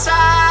other side.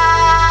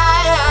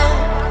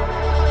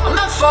 I'm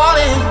not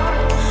falling,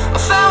 I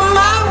found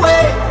my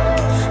way.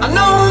 I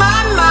know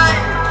my mind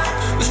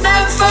was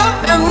never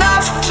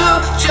enough to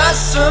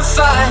just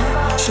survive.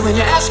 So when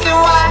you're asking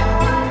why,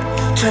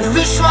 trying to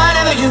reach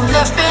whatever you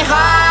left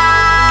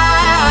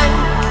behind,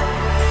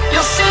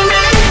 you'll see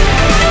me.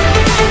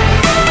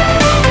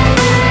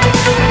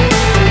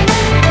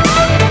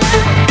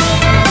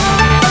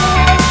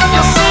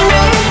 You'll see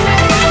me.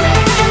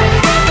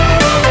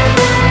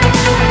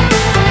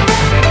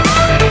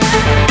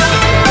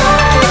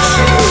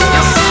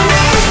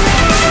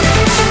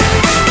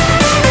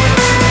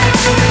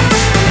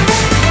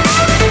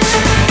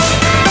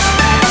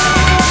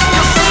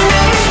 You'll see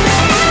me.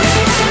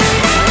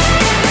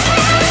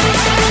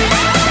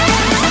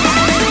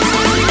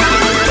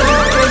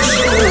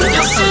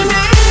 You'll see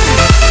me.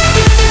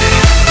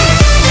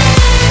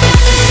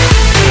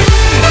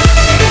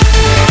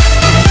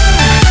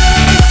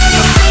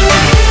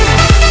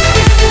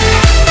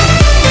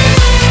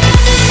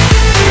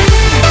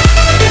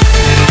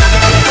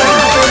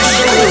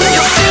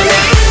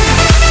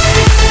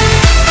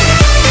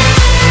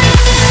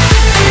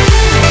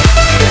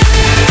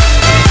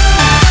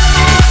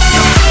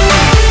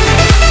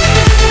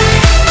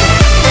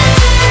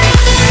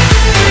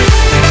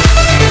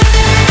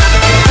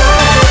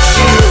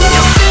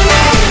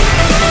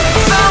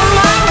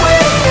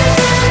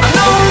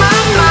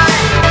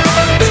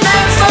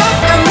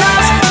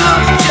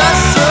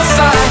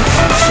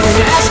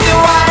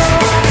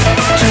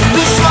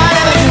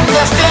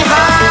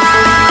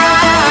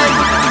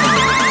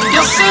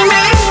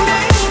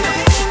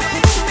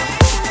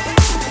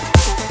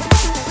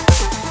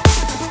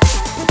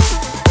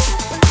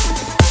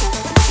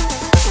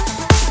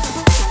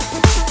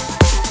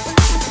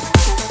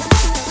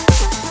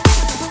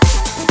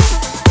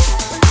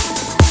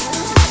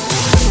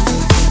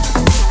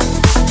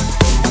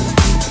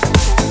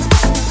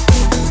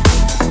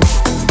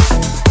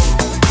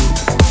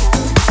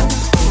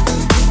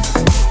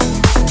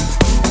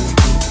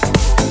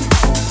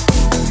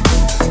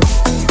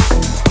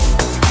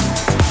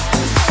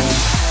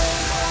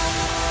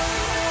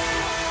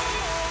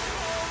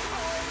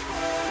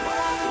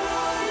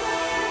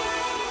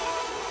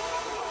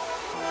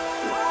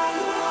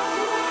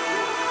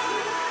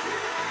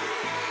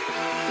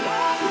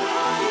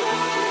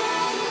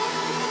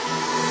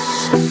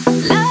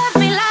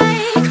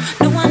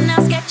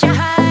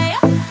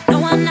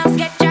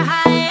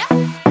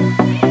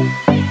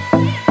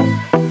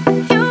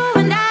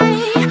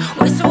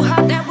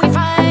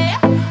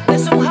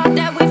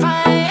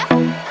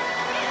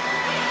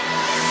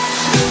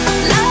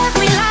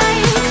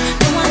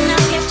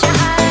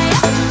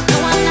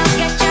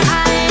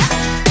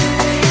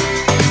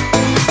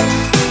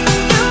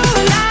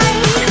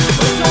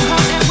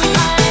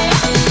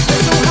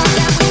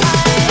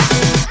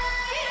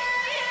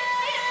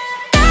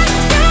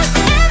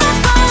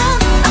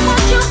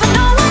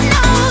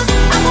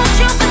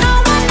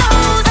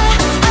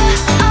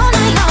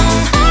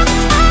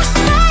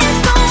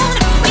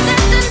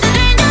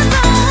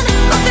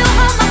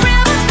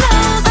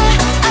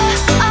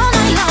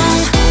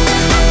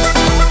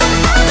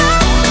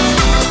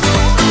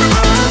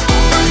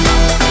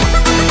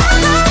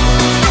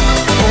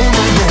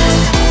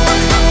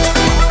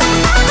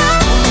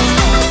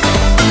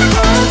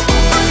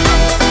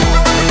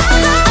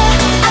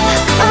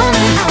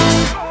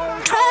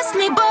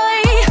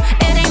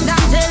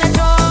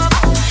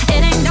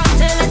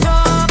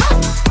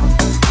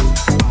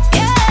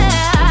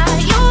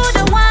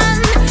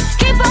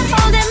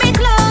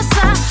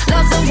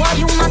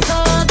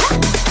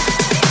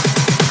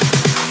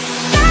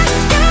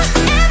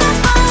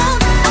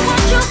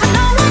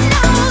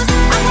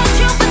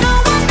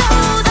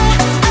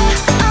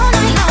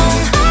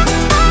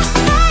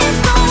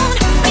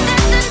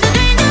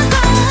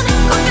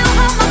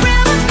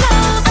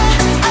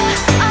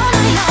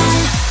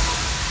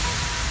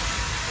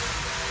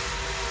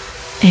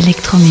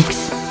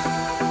 Electromix.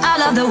 I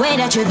love the way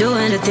that you're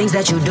doing the things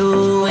that you're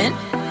doing.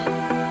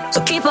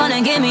 So keep on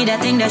and give me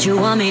that thing that you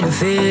want me to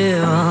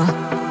feel.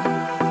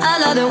 I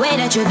love the way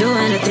that you're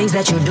doing the things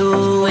that you're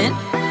doing.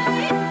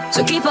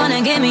 So keep on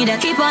and give me that,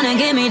 keep on and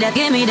give me that,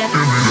 give me that.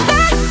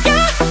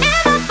 You're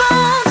in my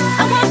bones.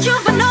 I want you,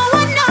 but no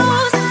one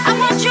knows. I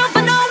want you,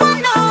 but no one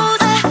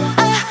knows.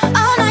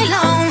 All night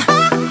long.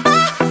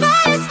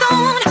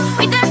 Firestone.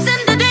 We dance in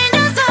the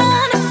danger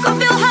zone. Go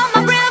feel how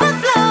my river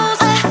flows.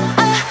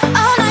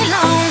 All night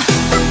long.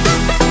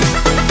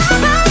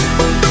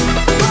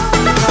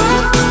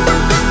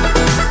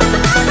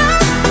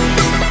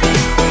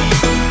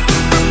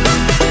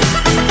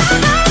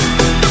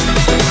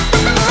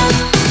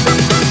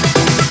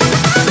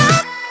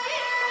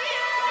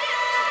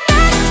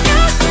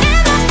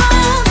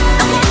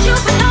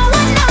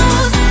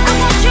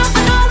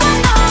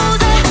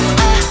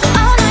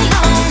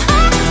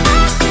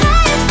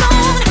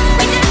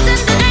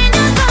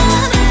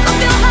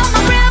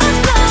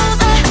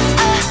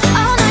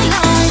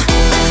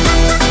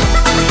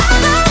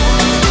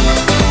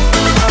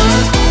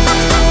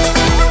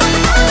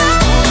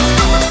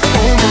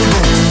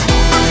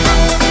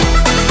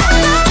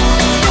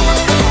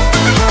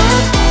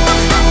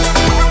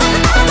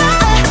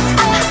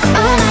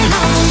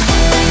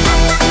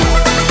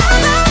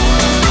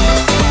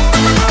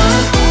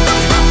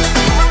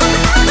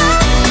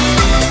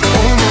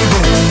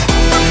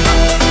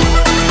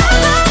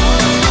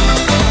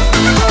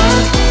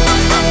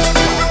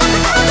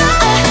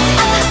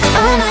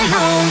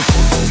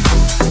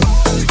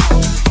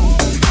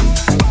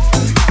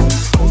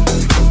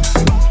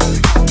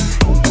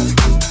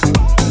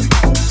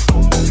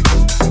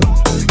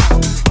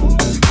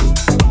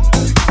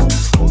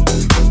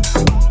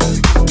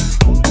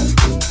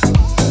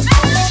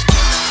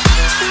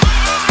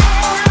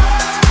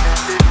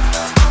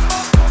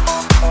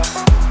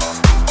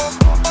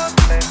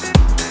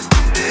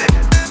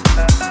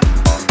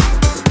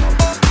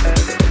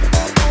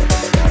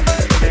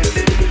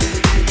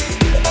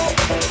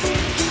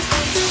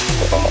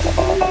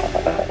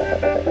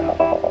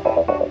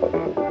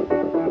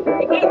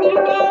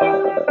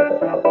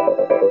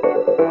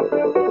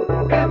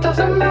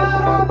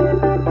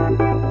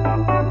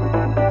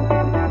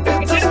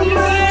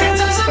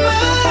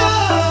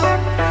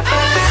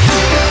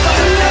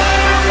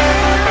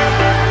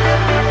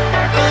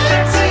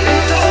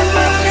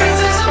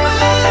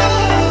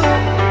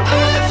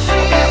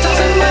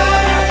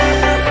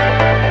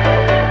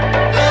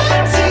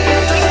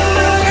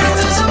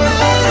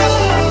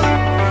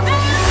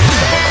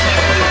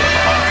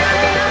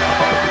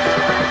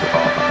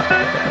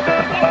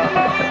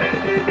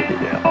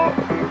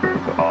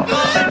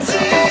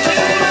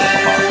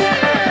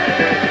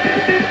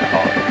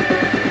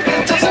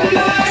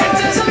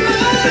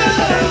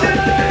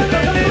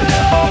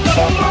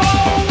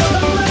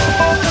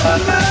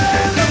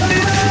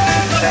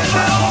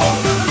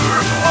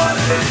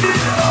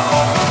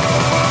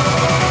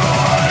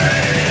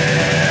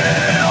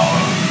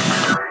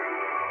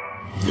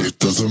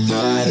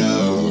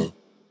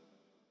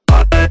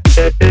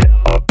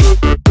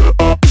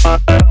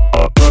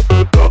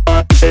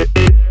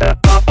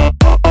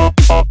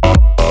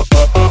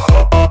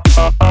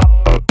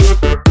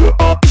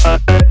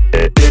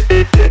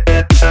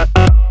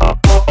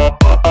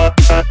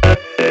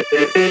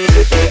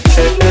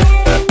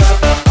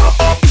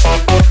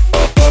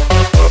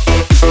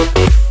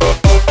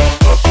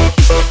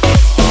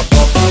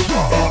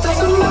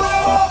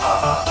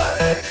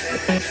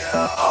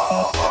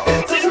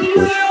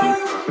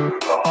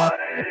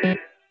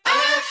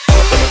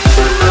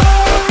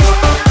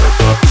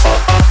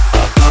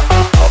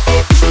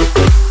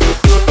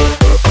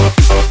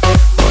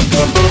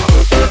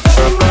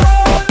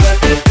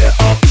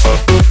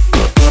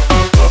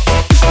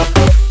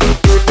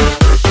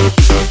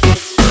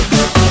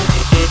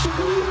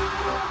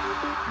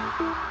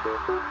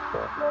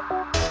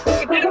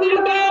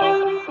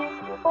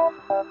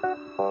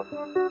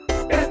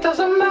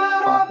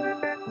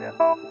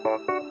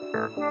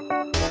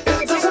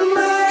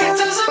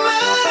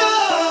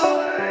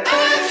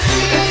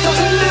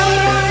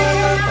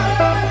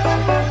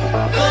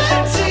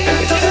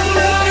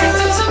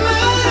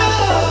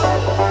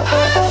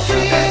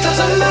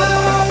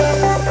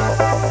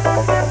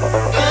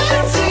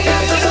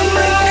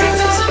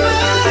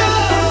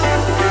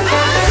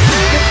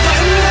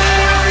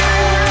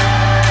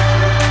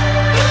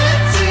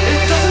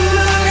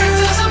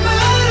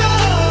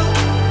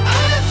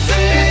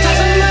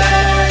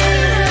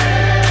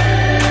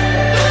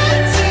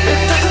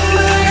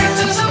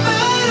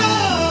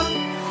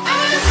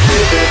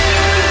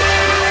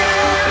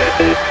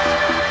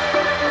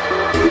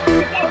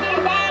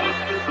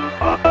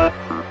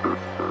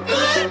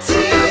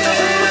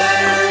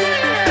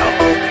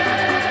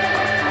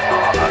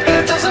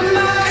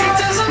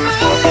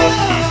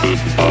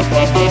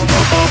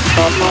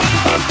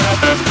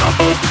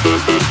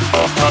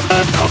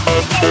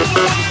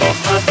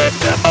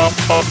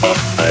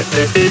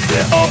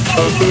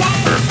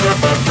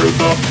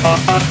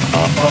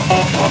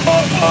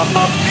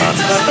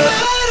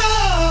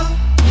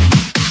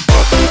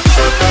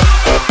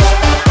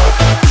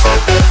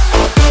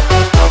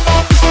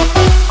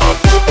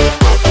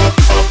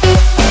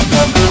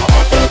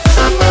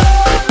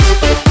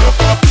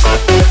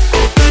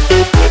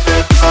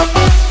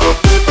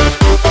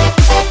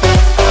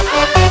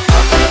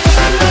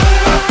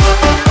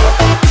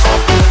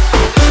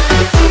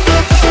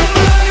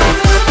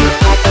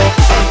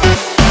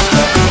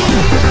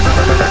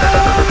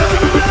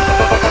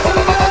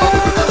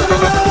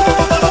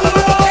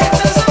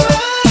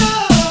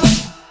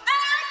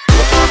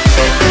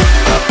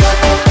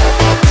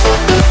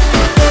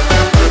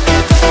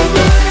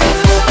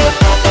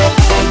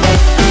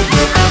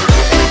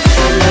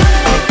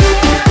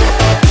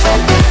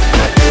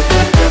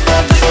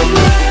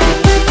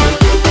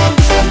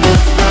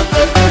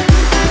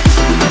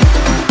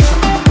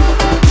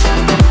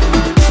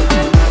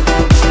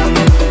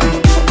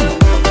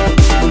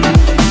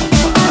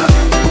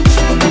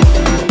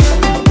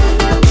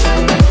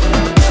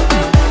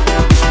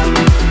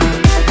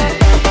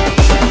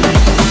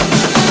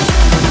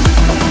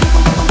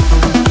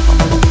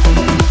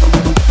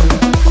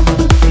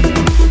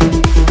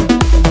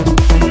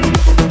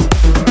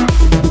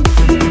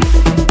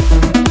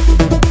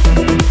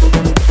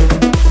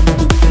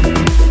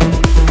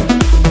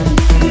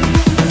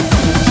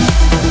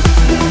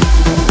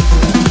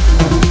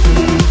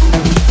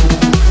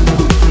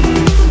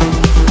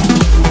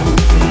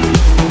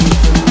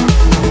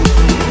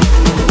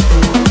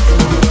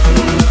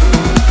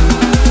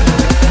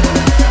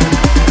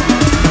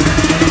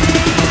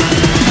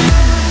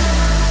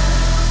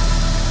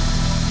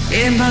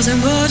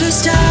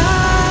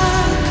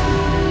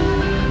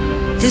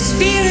 This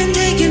feeling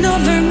taking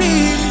over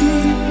me.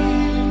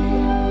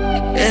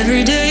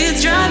 Every day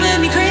it's driving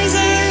me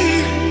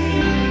crazy,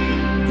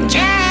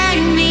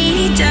 dragging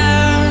me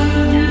down.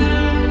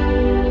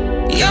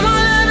 You're my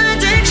love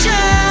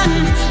addiction.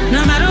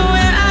 No matter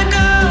where I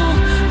go,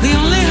 the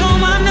only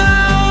home I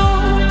know.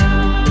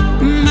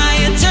 My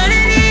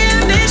eternity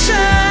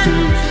ambition.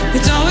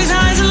 It's always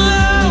highs and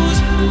lows,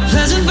 a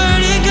pleasant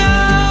vertigo.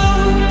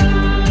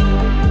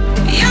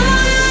 You're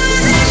my love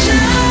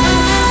addiction.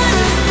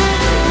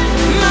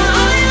 My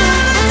only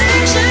love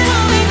addiction.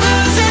 Hold me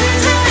close and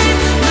tight.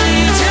 My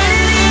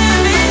eternity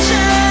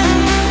ambition.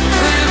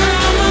 Forever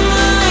on my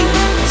mind.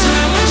 So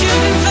I want you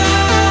to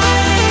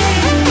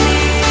find me.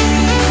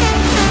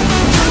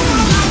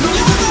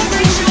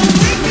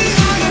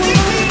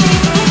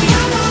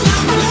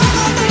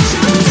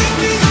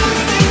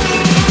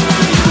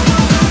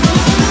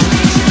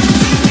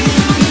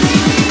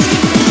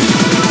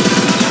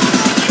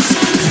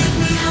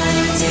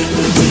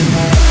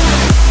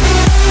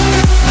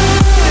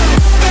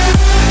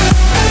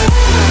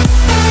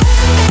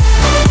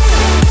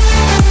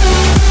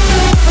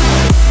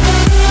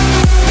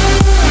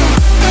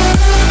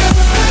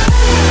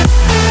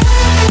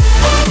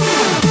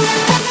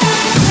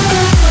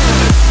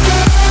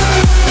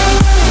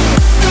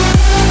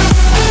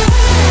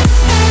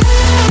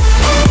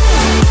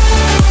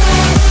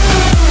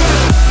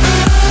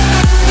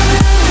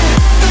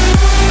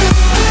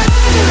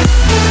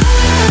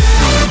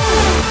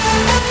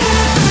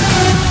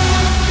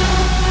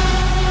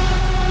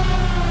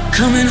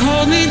 Come and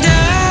hold me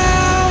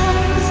down.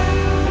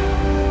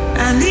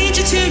 I need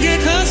you to get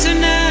closer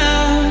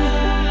now.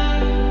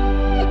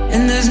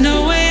 And there's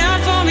no way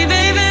out for me,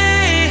 baby.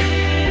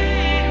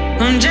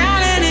 I'm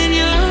drowning in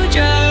your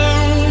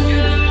drown.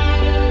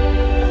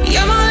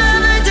 You're my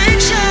love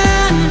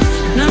addiction.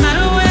 No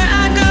matter where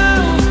I go,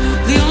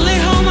 the only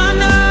home I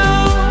know.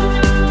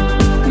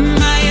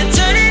 My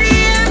eternity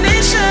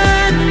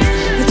ambition.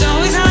 It's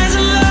always highs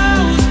and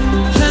lows,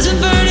 pleasant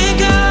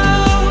vertigo.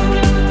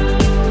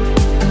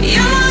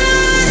 You're my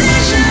love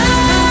addiction.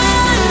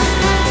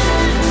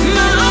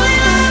 My only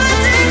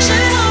love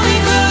addiction. Hold me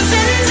close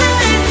and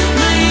tight.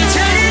 My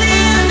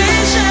eternity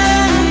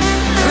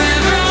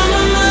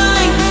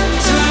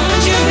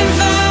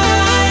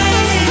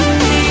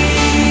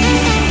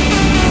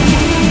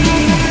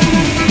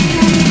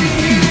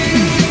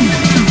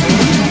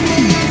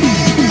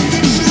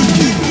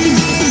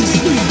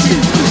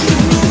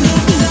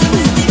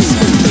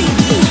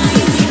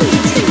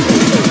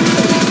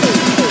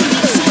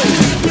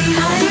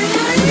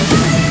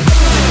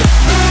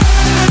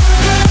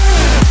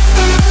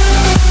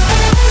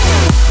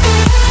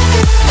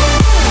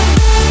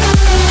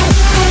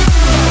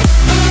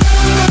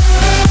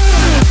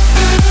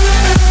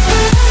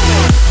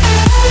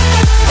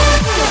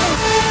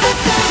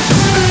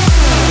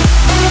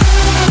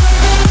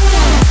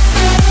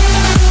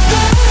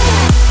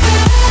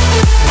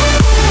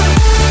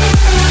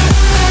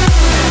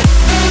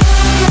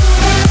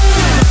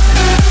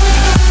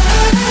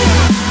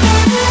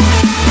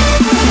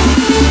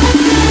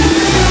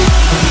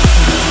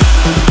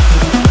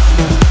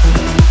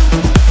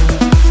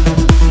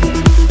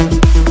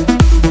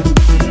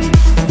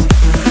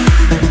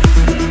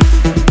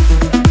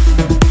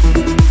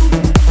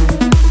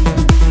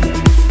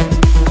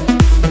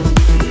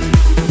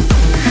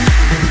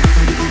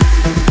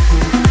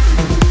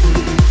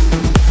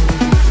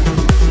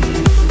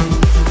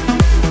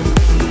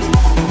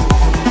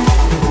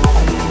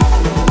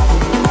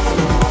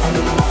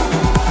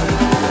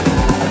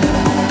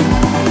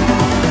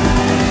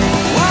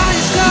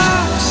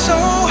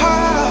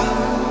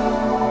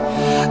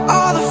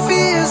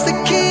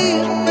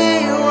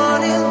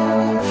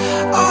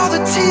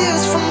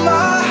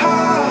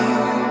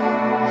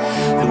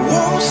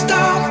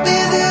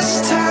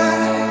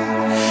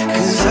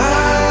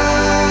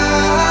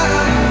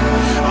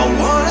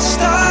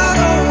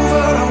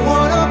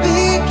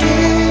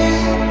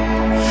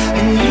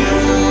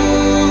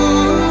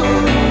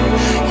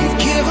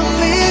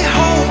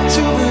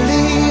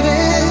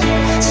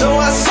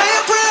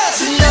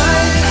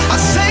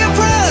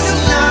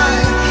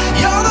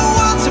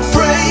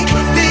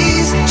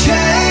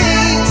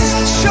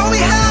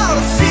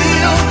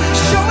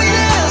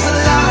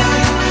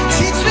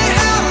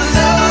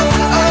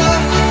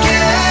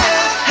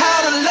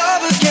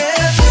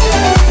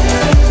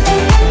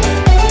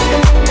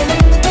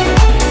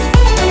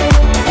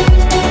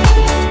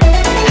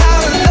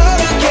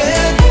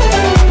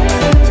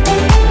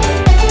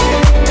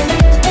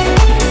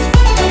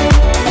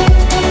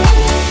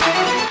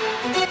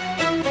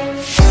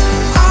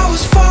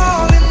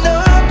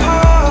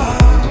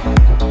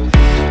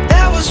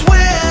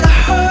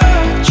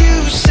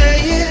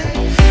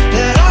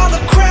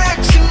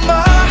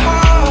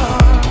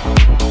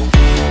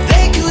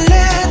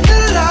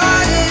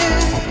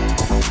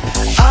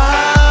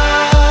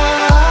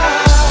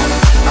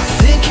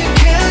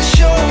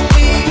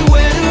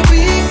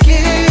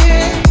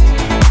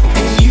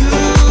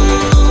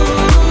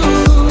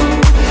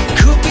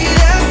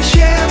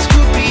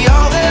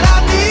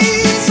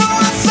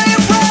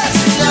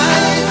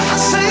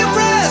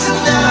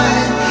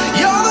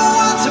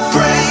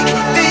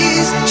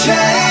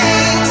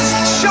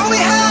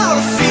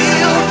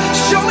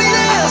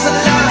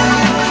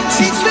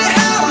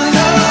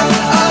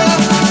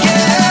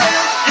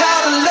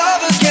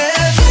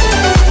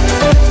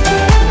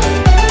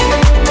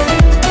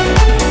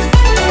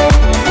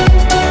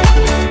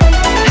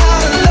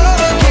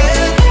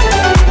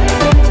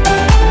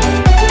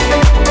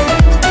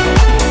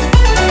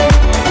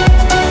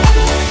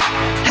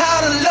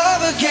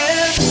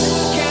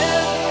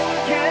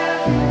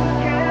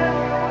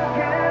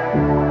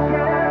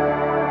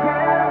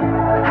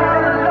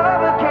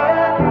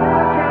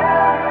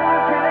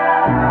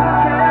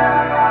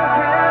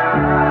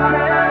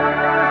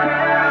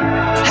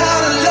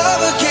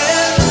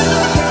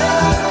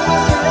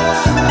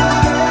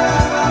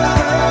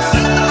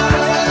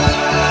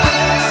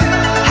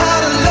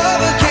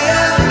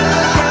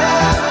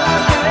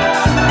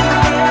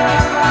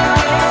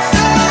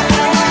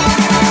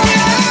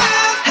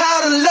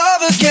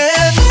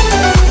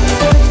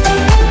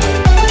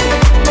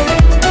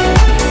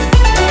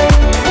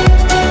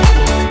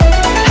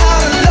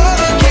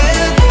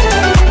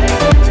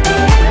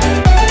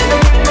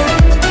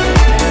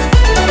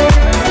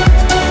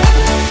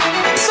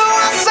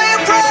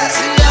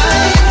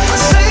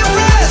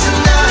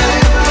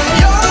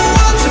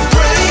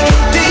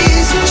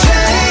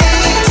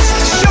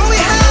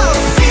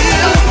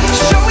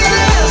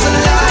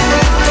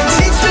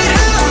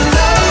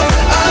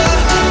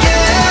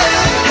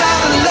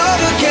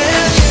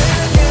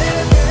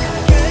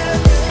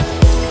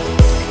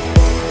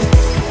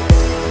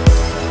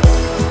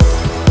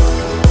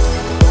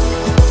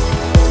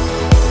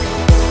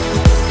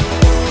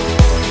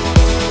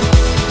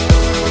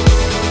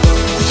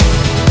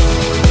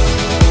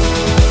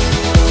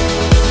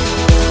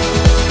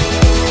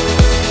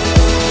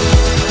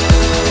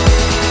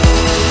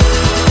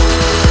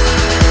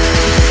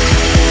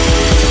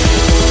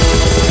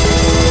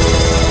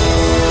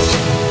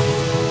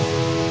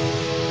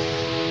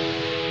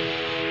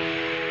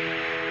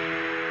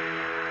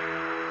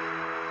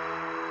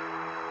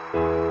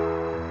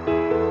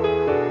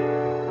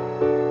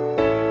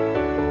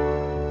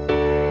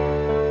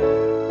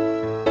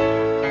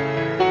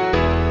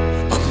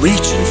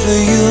reaching for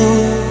you.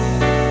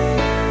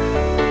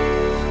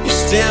 You're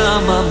still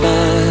on my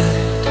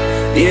mind,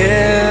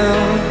 yeah.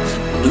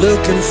 I'm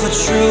looking for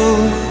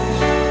truth,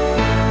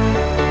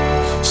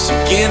 so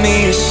give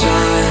me a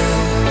sign.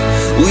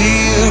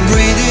 We're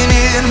breathing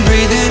in,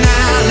 breathing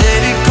out,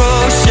 let it go,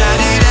 shout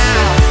it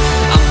out.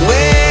 I'm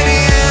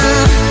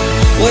waiting,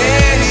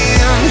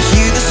 waiting to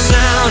hear the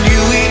sound.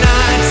 You and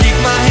I, take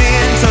my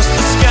hand, touch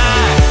the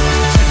sky.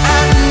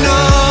 I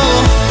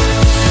know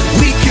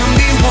we can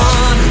be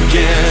one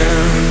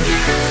again.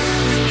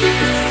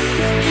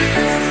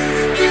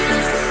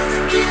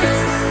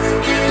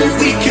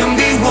 We can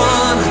be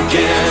one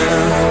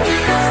again.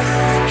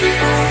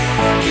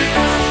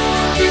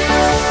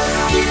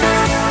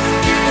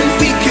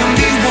 We can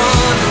be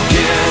one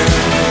again.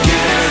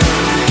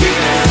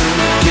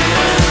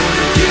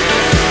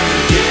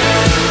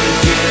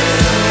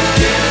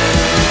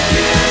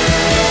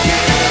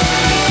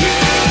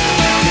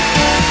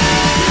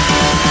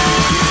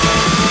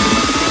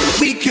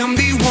 We can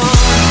be one.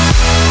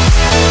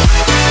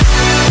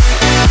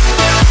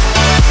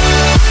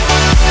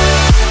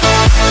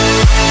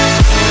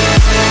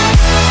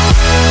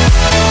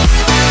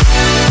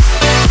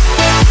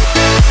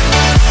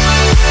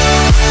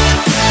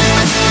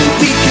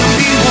 We can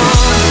be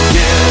one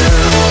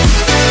again.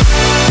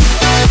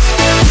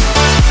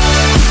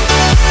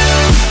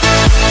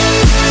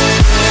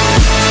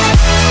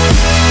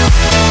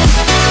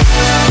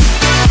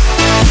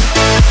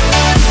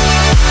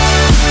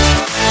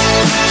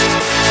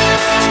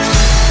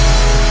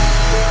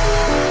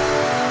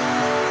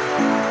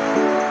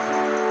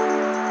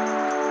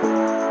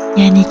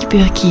 Yannick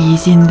Burki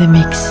is in the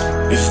mix.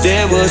 If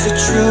there was a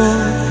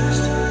truth,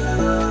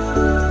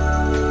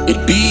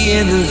 it'd be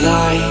in the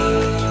light.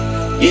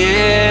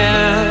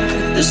 Yeah,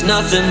 there's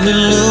nothing to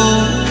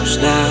lose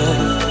now.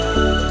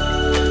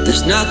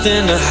 There's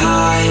nothing to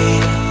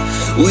hide.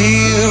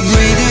 We're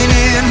breathing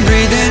in,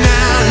 breathing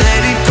out,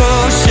 let it go,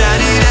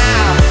 shout it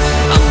out.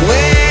 I'm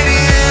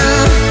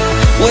waiting,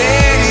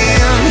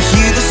 waiting to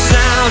hear the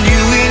sound.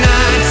 You and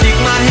I, take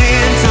my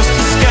hand, touch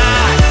the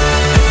sky.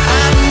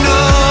 I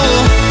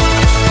know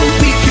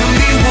we can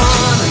be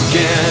one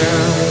again.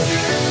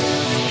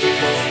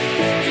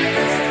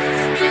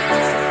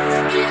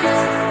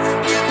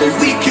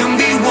 We can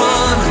be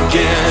one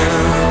again.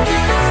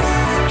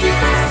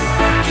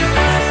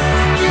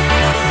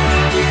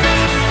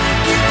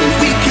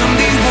 We can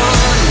be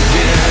one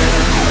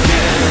again.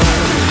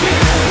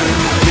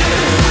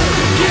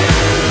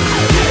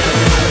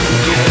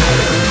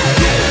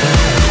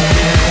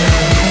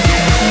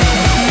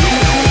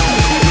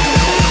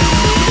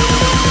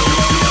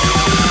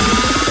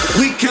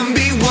 We can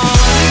be one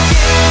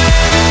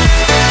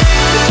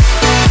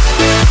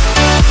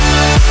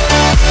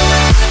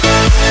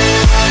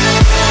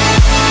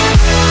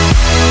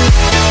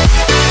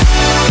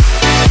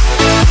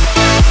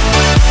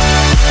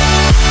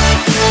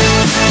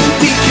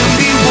We can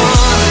be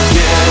one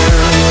again.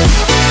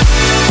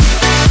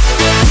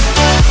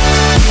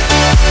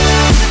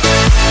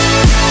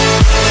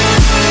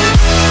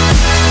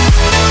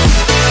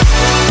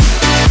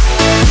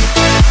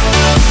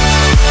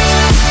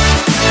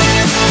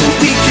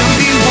 We can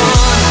be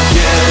one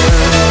again.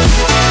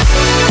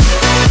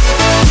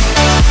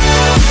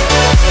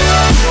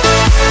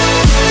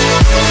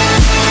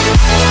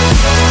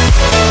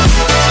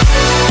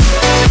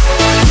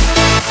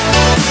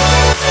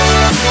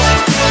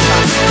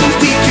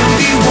 We can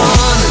be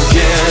one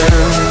again.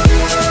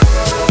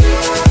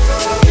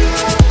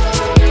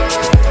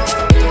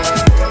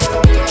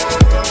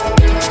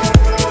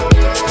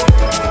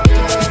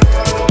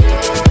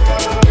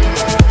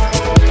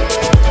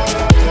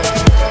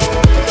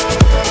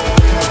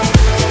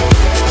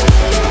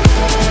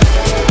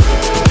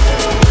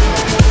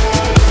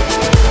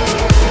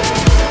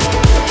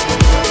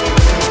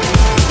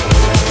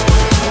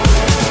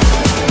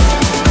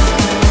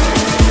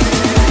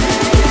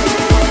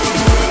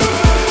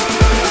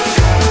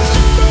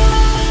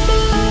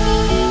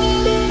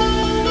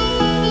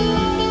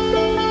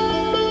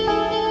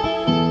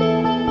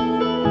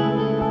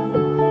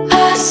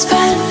 I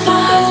spent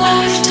my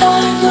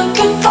lifetime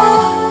looking for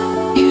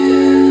you.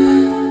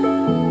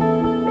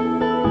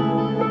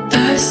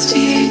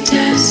 Thirsty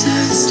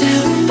desert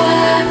staring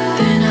back,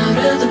 then out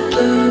of the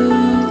blue.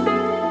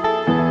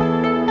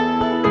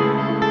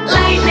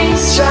 Lightning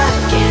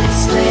struck and it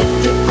split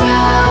the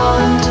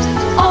ground,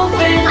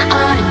 open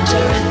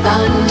under a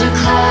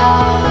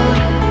thundercloud.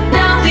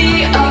 Now the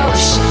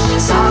ocean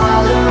is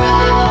all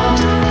around,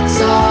 it's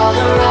all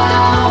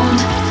around,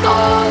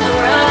 all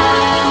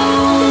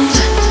around.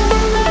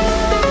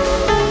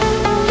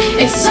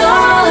 It's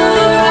all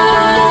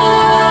around,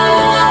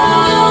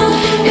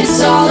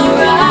 it's all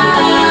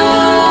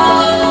around,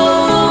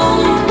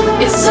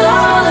 it's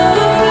all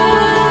around.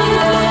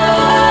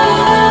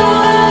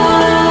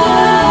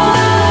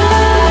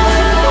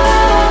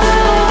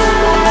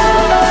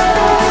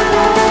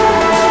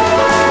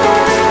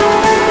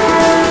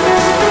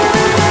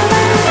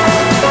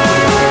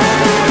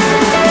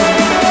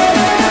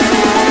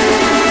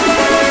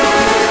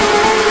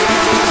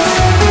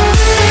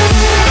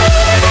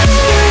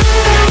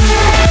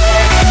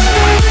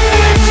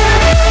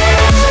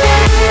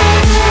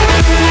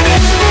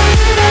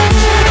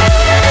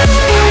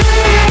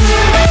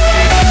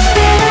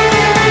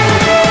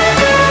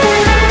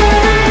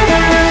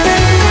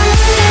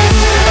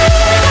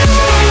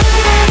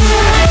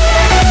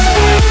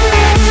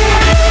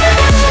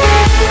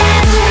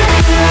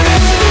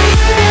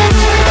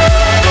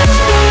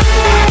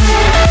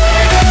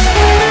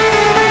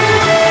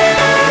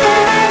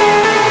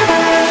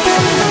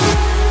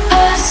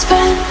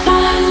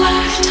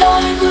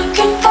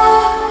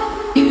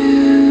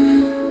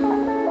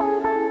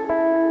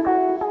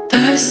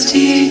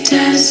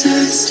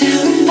 stood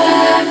staring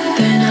back,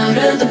 then out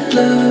of the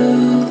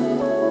blue,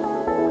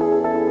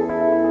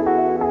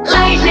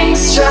 lightning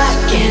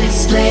struck and it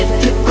split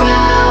the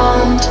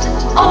ground,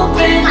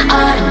 open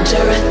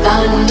under a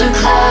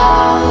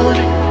thundercloud.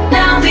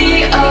 Now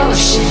the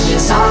ocean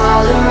is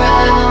all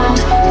around,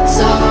 it's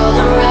all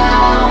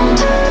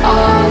around,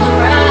 all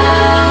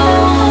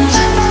around.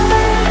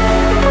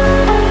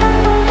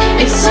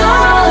 It's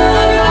all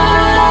around,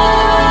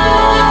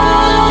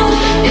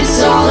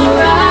 it's all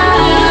around,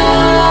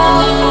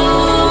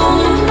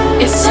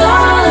 it's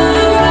all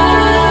around.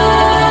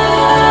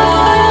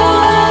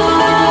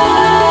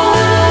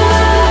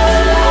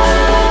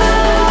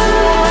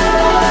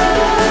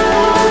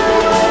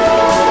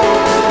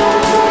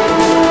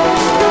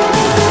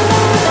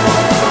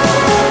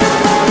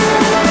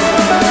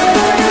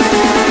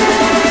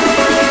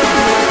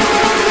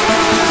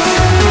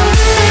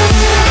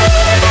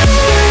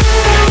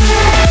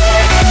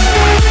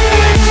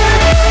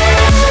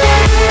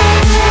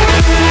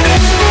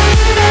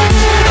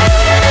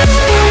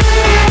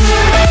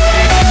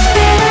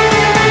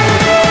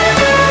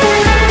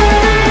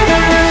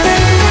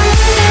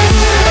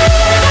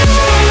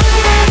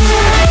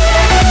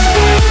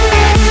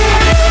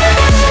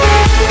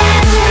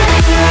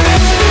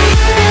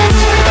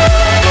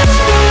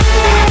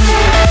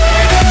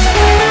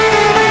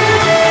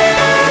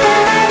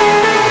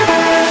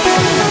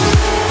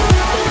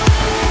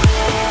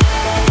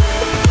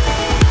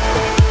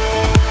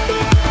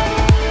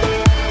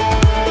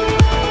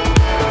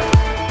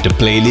 The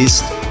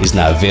playlist is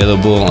now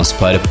available on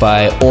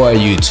Spotify or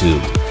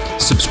YouTube.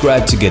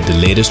 Subscribe to get the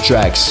latest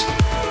tracks.